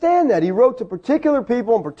understand that. He wrote to particular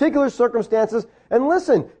people in particular circumstances. And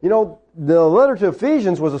listen, you know, the letter to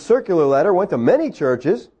Ephesians was a circular letter, went to many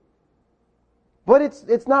churches. But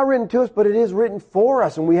it's not written to us, but it is written for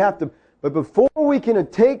us. And we have to, but before we can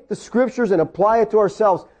take the Scriptures and apply it to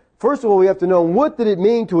ourselves, first of all, we have to know what did it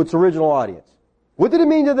mean to its original audience. What did it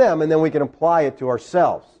mean to them? And then we can apply it to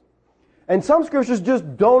ourselves. And some Scriptures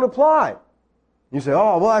just don't apply. You say,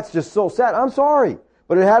 oh, well, that's just so sad. I'm sorry.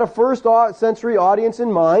 But it had a first century audience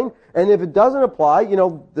in mind. And if it doesn't apply, you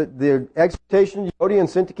know, the exhortation to Euodia and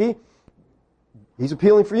Syntyche, he's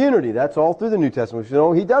appealing for unity. That's all through the New Testament. You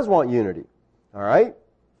know, he does want unity. All right?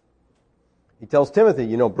 He tells Timothy,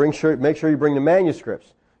 you know, make sure you bring the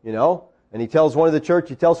manuscripts, you know. And he tells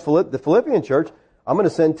the Philippian church, I'm going to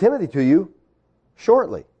send Timothy to you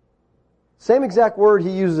shortly. Same exact word he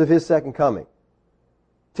uses of his second coming.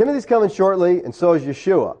 Timothy's coming shortly, and so is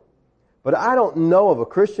Yeshua. But I don't know of a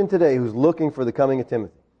Christian today who's looking for the coming of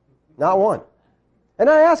Timothy. Not one. And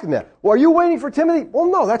I ask him that. Well, are you waiting for Timothy? Well,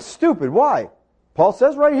 no, that's stupid. Why? Paul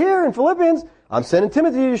says right here in Philippians, I'm sending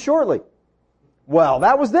Timothy to you shortly. Well,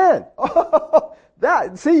 that was then.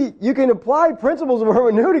 See, you can apply principles of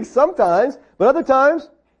hermeneutics sometimes, but other times,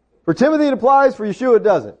 for Timothy it applies, for Yeshua it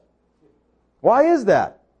doesn't. Why is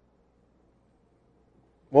that?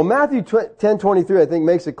 Well, Matthew 10:23, I think,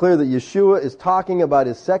 makes it clear that Yeshua is talking about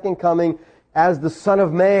his second coming as the Son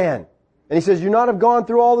of Man. And he says, you not have gone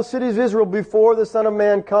through all the cities of Israel before the Son of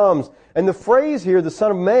Man comes. And the phrase here, the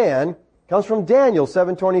Son of Man, comes from Daniel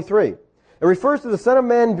 7:23. It refers to the Son of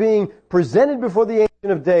Man being presented before the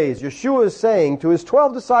Ancient of Days. Yeshua is saying to his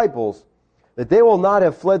 12 disciples that they will not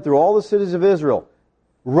have fled through all the cities of Israel,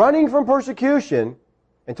 running from persecution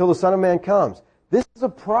until the Son of Man comes. This is a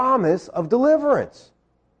promise of deliverance.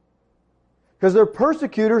 Because their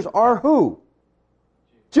persecutors are who?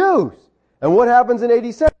 Jews. And what happens in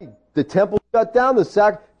AD 70? The temple shut down,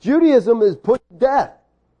 Judaism is put to death.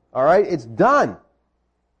 All right? It's done.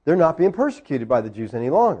 They're not being persecuted by the Jews any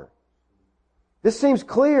longer. This seems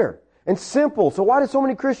clear and simple. So why do so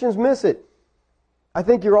many Christians miss it? I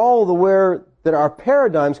think you're all aware that our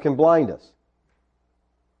paradigms can blind us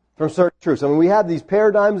from certain truths. I mean, we have these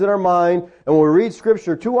paradigms in our mind, and when we read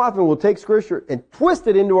Scripture, too often we'll take Scripture and twist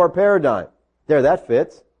it into our paradigm. There, that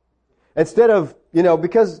fits. Instead of, you know,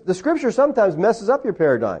 because the Scripture sometimes messes up your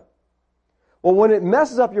paradigm. Well, when it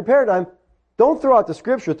messes up your paradigm, don't throw out the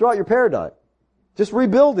Scripture, throw out your paradigm. Just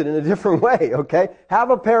rebuild it in a different way, okay?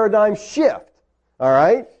 Have a paradigm shift, all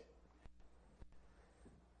right?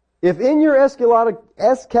 If in your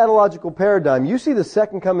eschatological paradigm you see the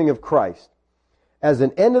second coming of Christ as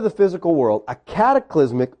an end of the physical world, a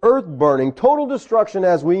cataclysmic, earth-burning, total destruction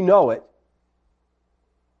as we know it,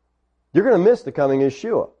 you're going to miss the coming of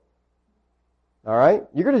Yeshua. All right?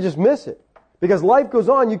 You're going to just miss it. Because life goes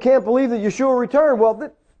on. You can't believe that Yeshua will return.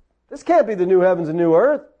 Well, this can't be the new heavens and new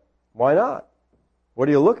earth. Why not? What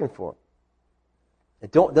are you looking for?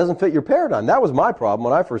 It doesn't fit your paradigm. That was my problem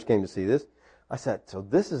when I first came to see this. I said, so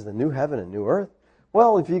this is the new heaven and new earth?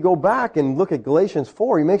 Well, if you go back and look at Galatians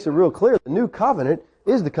 4, he makes it real clear. The new covenant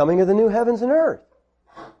is the coming of the new heavens and earth.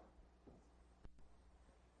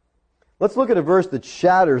 Let's look at a verse that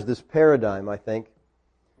shatters this paradigm, I think,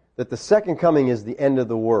 that the second coming is the end of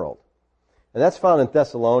the world. And that's found in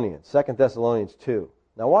Thessalonians, 2 Thessalonians 2.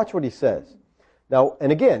 Now watch what he says. Now,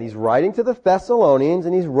 and again, he's writing to the Thessalonians,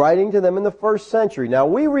 and he's writing to them in the first century. Now,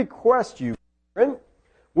 we request you, brethren,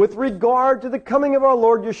 with regard to the coming of our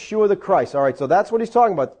Lord Yeshua the Christ. All right, so that's what he's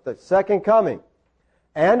talking about, the second coming.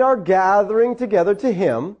 And our gathering together to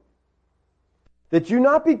Him, that you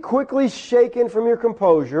not be quickly shaken from your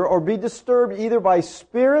composure, or be disturbed either by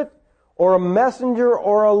spirit, or a messenger,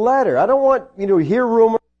 or a letter. I don't want you to hear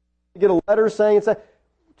rumors, get a letter saying it's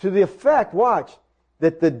to the effect, watch,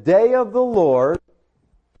 that the day of the Lord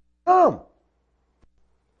come.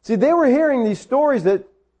 See, they were hearing these stories that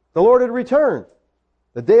the Lord had returned.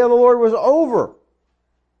 The day of the Lord was over.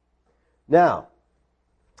 Now,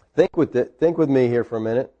 think with me here for a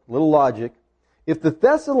minute. A little logic. If the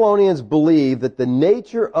Thessalonians believed that the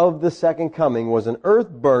nature of the second coming was an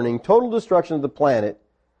earth-burning, total destruction of the planet,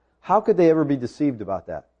 how could they ever be deceived about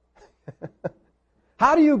that?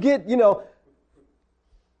 How do you get,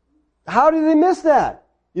 how did they miss that?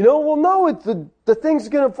 Well, no, it's the thing's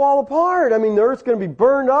going to fall apart. I mean, the earth's going to be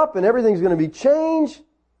burned up and everything's going to be changed.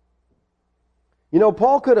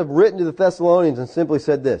 Paul could have written to the Thessalonians and simply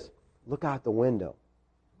said this, look out the window.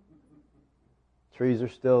 Trees are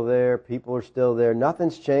still there, people are still there,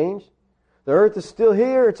 nothing's changed. The earth is still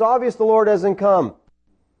here, it's obvious the Lord hasn't come.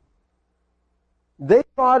 They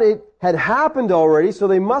thought it had happened already, so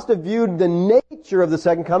they must have viewed the nature of the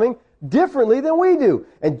second coming differently than we do.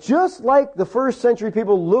 And just like the first century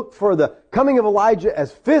people looked for the coming of Elijah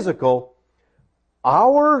as physical,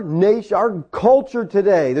 our nation, our culture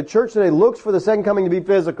today, the church today, looks for the second coming to be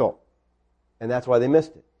physical. And that's why they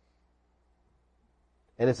missed it.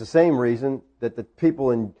 And it's the same reason that the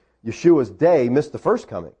people in Yeshua's day missed the first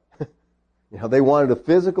coming. They wanted a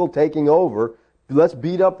physical taking over. Let's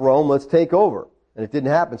beat up Rome, let's take over. And it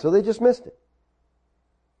didn't happen, so they just missed it.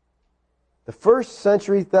 The first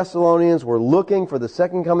century Thessalonians were looking for the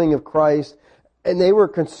second coming of Christ, and they were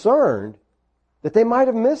concerned that they might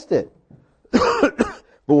have missed it.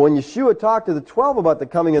 But when Yeshua talked to the 12 about the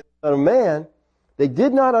coming of the Son of Man, they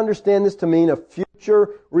did not understand this to mean a future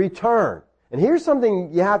return. And here's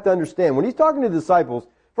something you have to understand. When he's talking to the disciples,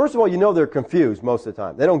 first of all, they're confused most of the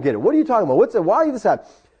time. They don't get it. What are you talking about? Why did this happen?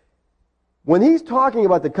 When he's talking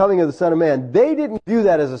about the coming of the Son of Man, they didn't view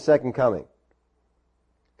that as a second coming.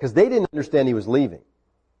 Because they didn't understand he was leaving.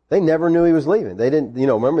 They never knew he was leaving. They didn't,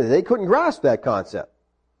 remember, they couldn't grasp that concept.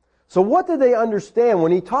 So what did they understand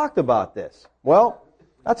when he talked about this? Well,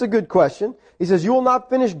 that's a good question. He says, you will not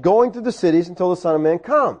finish going through the cities until the Son of Man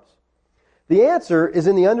comes. The answer is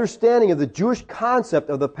in the understanding of the Jewish concept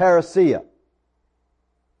of the parousia.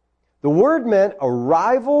 The word meant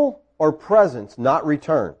arrival or presence, not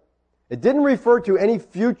return. It didn't refer to any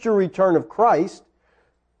future return of Christ.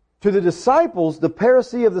 To the disciples, the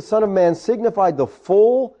parousia of the Son of Man signified the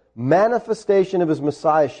full manifestation of His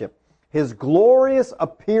Messiahship, His glorious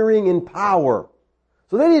appearing in power.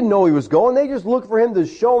 So they didn't know He was going. They just looked for Him to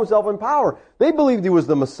show Himself in power. They believed He was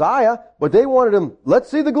the Messiah, but they wanted Him,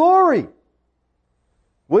 let's see the glory.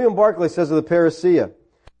 William Barclay says of the parousia,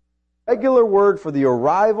 regular word for the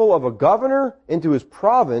arrival of a governor into his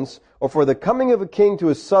province or for the coming of a king to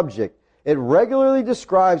his subject. It regularly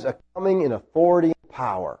describes a coming in authority and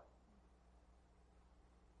power.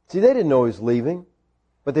 See, they didn't know He was leaving,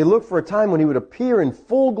 but they looked for a time when He would appear in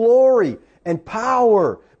full glory and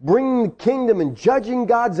power, bringing the kingdom and judging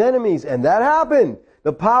God's enemies. And that happened.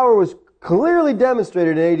 The power was clearly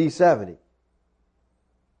demonstrated in AD 70.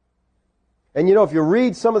 And if you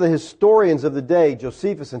read some of the historians of the day,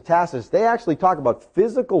 Josephus and Tacitus, they actually talk about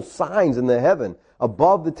physical signs in the heaven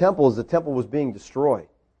above the temple as the temple was being destroyed.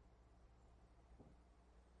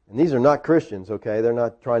 And these are not Christians, okay? They're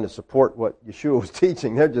not trying to support what Yeshua was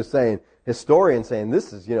teaching. They're just saying, historians saying,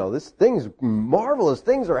 marvelous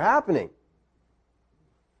things are happening.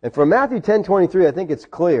 And from Matthew 10:23, I think it's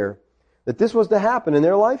clear that this was to happen in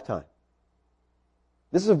their lifetime.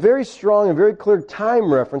 This is a very strong and very clear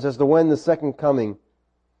time reference as to when the second coming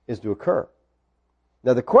is to occur.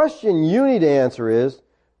 Now the question you need to answer is,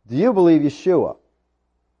 do you believe Yeshua?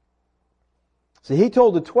 See, He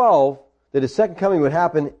told the 12 that His second coming would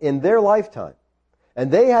happen in their lifetime.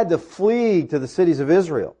 And they had to flee to the cities of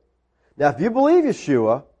Israel. Now if you believe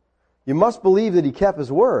Yeshua, You must believe that he kept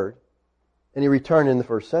his word, and he returned in the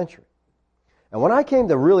first century. And when I came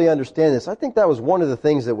to really understand this, I think that was one of the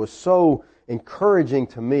things that was so encouraging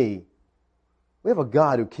to me. We have a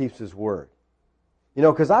God who keeps his word. You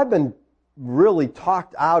know, because I've been really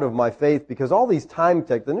talked out of my faith because all these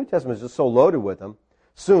the New Testament is just so loaded with them.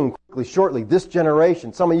 Soon, quickly, shortly, this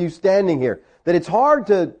generation, some of you standing here, that it's hard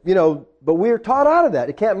to, but we're taught out of that.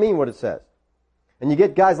 It can't mean what it says. And you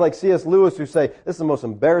get guys like C.S. Lewis who say, this is the most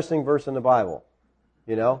embarrassing verse in the Bible.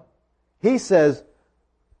 He says,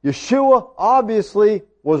 Yeshua obviously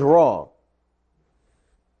was wrong.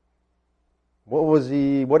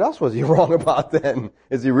 What else was he wrong about then?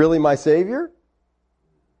 Is he really my Savior?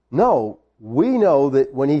 No, we know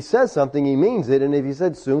that when he says something, he means it, and if he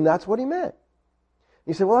said soon, that's what he meant.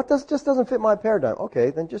 You say, well, that just doesn't fit my paradigm. Okay,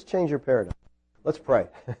 then just change your paradigm. Let's pray.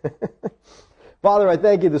 Father, I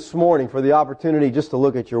thank you this morning for the opportunity just to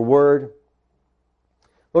look at your word.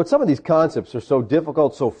 Lord, some of these concepts are so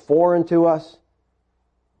difficult, so foreign to us.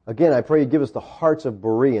 Again, I pray you give us the hearts of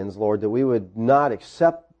Bereans, Lord, that we would not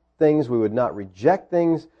accept things, we would not reject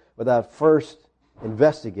things without first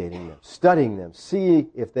investigating them, studying them, see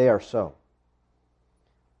if they are so.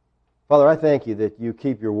 Father, I thank you that you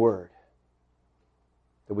keep your word,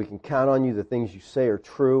 that we can count on you, the things you say are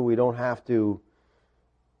true. We don't have to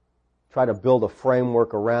try to build a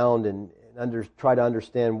framework around and try to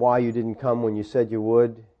understand why you didn't come when you said you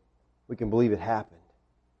would. We can believe it happened.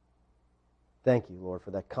 Thank you, Lord,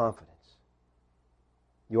 for that confidence.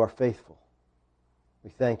 You are faithful. We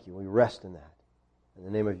thank you. We rest in that. In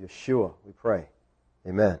the name of Yeshua, we pray.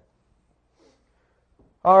 Amen.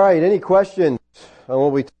 All right, any questions on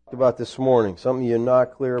what we talked about this morning? Something you're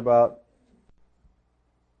not clear about?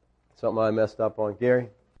 Something I messed up on? Gary?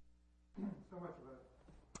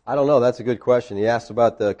 I don't know. That's a good question. He asked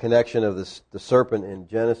about the connection of the serpent in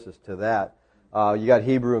Genesis to that. You got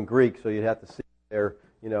Hebrew and Greek, so you'd have to see if they're,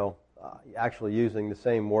 actually using the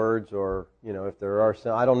same words, or, if there are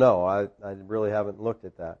some. I don't know. I really haven't looked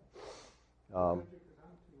at that.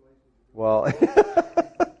 Well,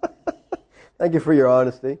 thank you for your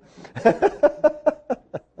honesty.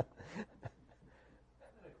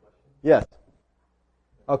 Yes.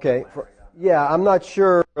 Okay. I'm not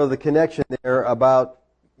sure of the connection there about,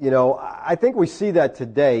 I think we see that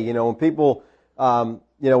today, when people,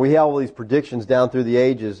 we have all these predictions down through the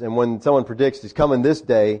ages, and when someone predicts he's coming this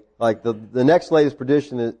day, like the next latest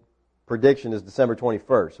prediction is December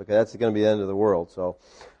 21st. Okay, that's going to be the end of the world. So,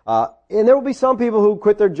 and there will be some people who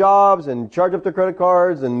quit their jobs and charge up their credit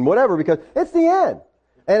cards and whatever because it's the end.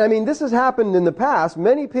 And I mean, this has happened in the past.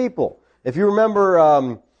 Many people, if you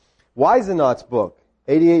remember Weisenot's book,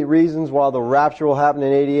 88 Reasons Why the Rapture Will Happen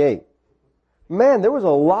in 88. Man, there was a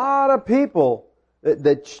lot of people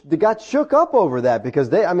that got shook up over that because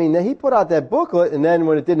he put out that booklet, and then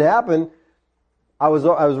when it didn't happen, I was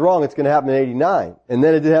wrong. It's going to happen in 89, and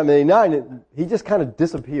then it did happen in 89. He just kind of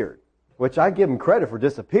disappeared, which I give him credit for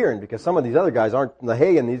disappearing because some of these other guys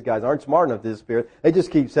these guys aren't smart enough to disappear. They just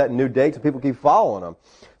keep setting new dates, and people keep following them.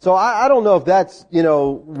 So I don't know if that's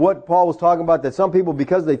what Paul was talking about. That some people,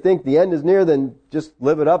 because they think the end is near, then just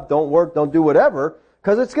live it up, don't work, don't do whatever,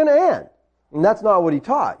 because it's going to end. And that's not what he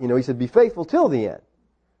taught. He said, be faithful till the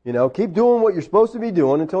end. Keep doing what you're supposed to be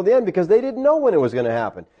doing until the end because they didn't know when it was going to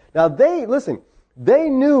happen. Now, they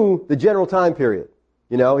knew the general time period.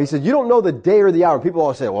 He said, you don't know the day or the hour. People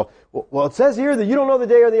always say, well, it says here that you don't know the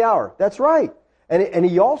day or the hour. That's right. And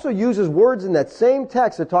he also uses words in that same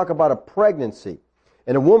text that talk about a pregnancy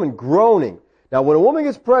and a woman groaning. Now, when a woman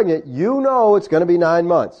gets pregnant, you know it's going to be 9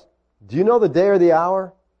 months. Do you know the day or the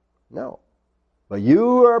hour? No. But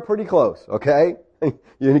you are pretty close, okay?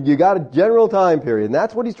 You got a general time period, and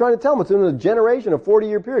that's what he's trying to tell them. It's in a generation, a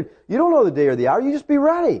 40-year period. You don't know the day or the hour. You just be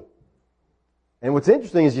ready. And what's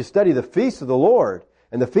interesting is you study the feasts of the Lord,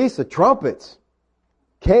 and the Feast of Trumpets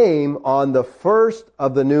came on the first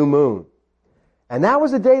of the new moon. And that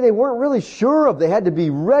was a day they weren't really sure of. They had to be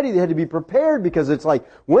ready. They had to be prepared because it's like,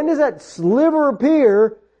 when does that sliver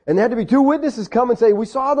appear? And there had to be 2 witnesses come and say, we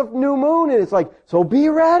saw the new moon. And it's like, so be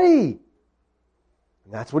ready.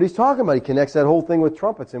 And that's what he's talking about. He connects that whole thing with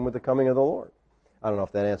trumpets and with the coming of the Lord. I don't know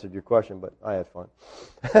if that answered your question, but I had fun.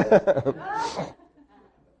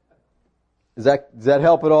 Does that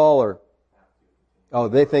help at all, or? Oh,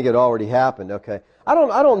 they think it already happened. Okay, I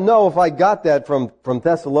don't know if I got that from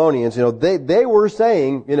Thessalonians. They were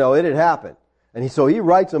saying it had happened, and so he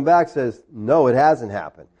writes them back, says no, it hasn't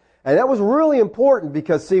happened, and that was really important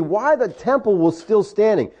because see why the temple was still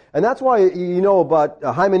standing, and that's why about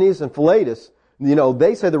Hymenaeus and Philetus.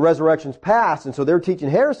 They say the resurrection's past, and so they're teaching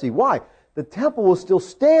heresy. Why? The temple was still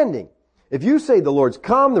standing. If you say the Lord's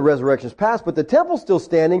come, the resurrection's past, but the temple's still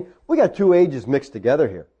standing, we got two ages mixed together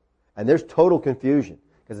here. And there's total confusion.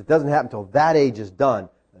 Because it doesn't happen until that age is done,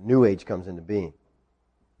 a new age comes into being.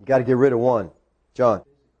 You got to get rid of one. John.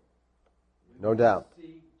 No doubt.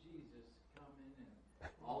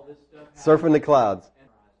 Surfing the clouds.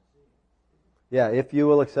 Yeah, if you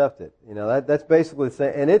will accept it. That's basically the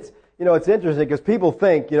same. And it's interesting because people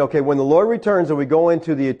think, okay, when the Lord returns and we go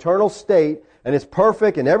into the eternal state and it's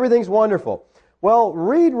perfect and everything's wonderful. Well,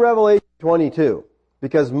 read Revelation 22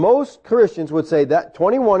 because most Christians would say that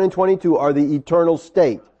 21 and 22 are the eternal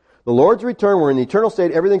state. The Lord's return, we're in the eternal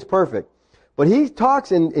state, everything's perfect. But he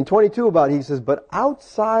talks in 22 about, he says, but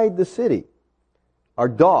outside the city are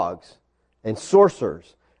dogs and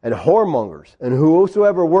sorcerers and whoremongers and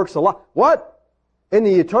whosoever works a lot. What? In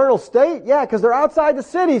the eternal state? Yeah, because they're outside the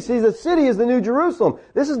city. See, the city is the New Jerusalem.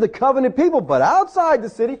 This is the covenant people. But outside the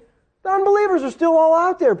city, the unbelievers are still all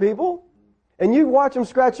out there, people. And you watch them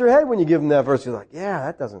scratch their head when you give them that verse. You're like, yeah,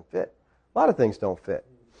 that doesn't fit. A lot of things don't fit.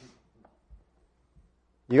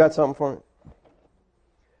 You got something for me?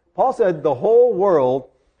 Paul said the whole world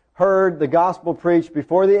heard the gospel preached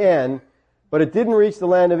before the end, but it didn't reach the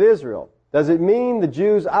land of Israel. Does it mean the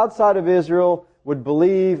Jews outside of Israel would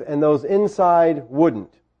believe and those inside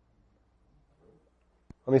wouldn't?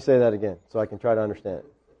 Let me say that again so I can try to understand it.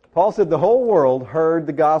 Paul said the whole world heard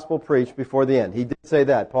the gospel preached before the end. He did say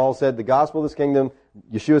that. Paul said the gospel of this kingdom,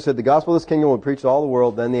 Yeshua said the gospel of this kingdom will be preached to all the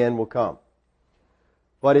world, then the end will come.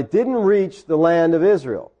 But it didn't reach the land of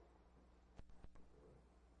Israel.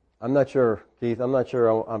 I'm not sure, Keith,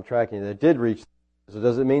 I'm tracking it. It did reach. So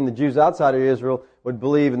does it mean the Jews outside of Israel would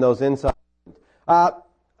believe in those inside? I'm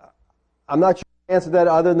not sure the answer to that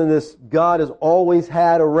other than this. God has always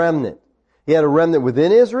had a remnant. He had a remnant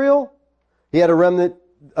within Israel. He had a remnant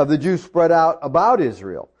of the Jews spread out about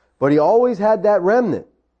Israel. But He always had that remnant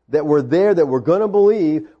that were there, that were going to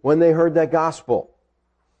believe when they heard that gospel.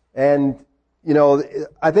 And,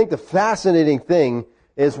 I think the fascinating thing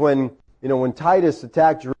is when Titus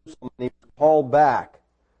attacked Jerusalem and he was called back.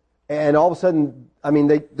 And all of a sudden,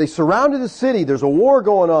 they surrounded the city. There's a war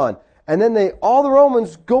going on. And then all the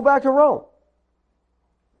Romans go back to Rome.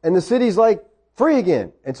 And the city's like free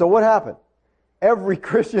again. And so what happened? Every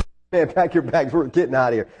Christian, man, pack your bags, we're getting out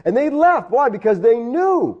of here. And they left. Why? Because they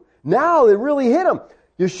knew. Now it really hit them.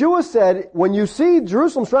 Yeshua said, when you see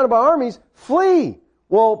Jerusalem surrounded by armies, flee.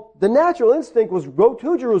 Well, the natural instinct was go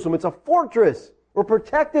to Jerusalem. It's a fortress. We're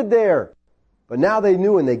protected there. But now they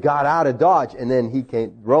knew and they got out of Dodge. And then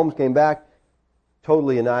Rome came back,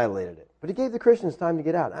 totally annihilated it. But He gave the Christians time to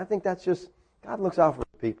get out. I think that's just, God looks out for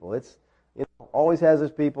His people. It's, always has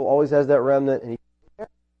His people, always has that remnant.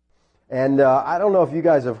 And I don't know if you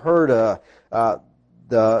guys have heard I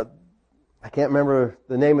can't remember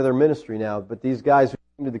the name of their ministry now, but these guys who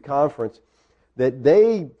came to the conference, that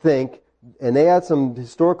they think, and they had some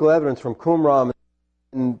historical evidence from Qumran,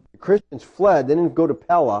 and the Christians fled. They didn't go to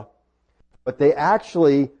Pella, but they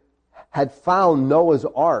actually had found Noah's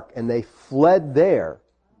Ark, and they fled there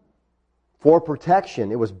for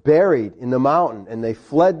protection. It was buried in the mountain, and they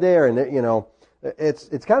fled there, and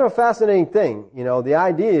it's kind of a fascinating thing. The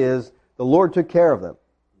idea is the Lord took care of them.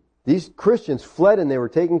 These Christians fled, and they were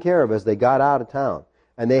taken care of as they got out of town.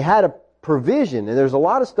 And they had a provision, and there's a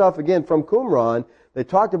lot of stuff, again, from Qumran, they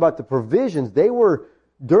talked about the provisions. They were,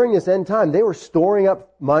 during this end time, they were storing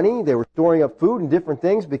up money, they were storing up food and different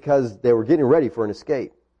things because they were getting ready for an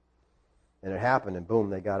escape. And it happened, and boom,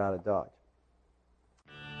 they got out of Dodge.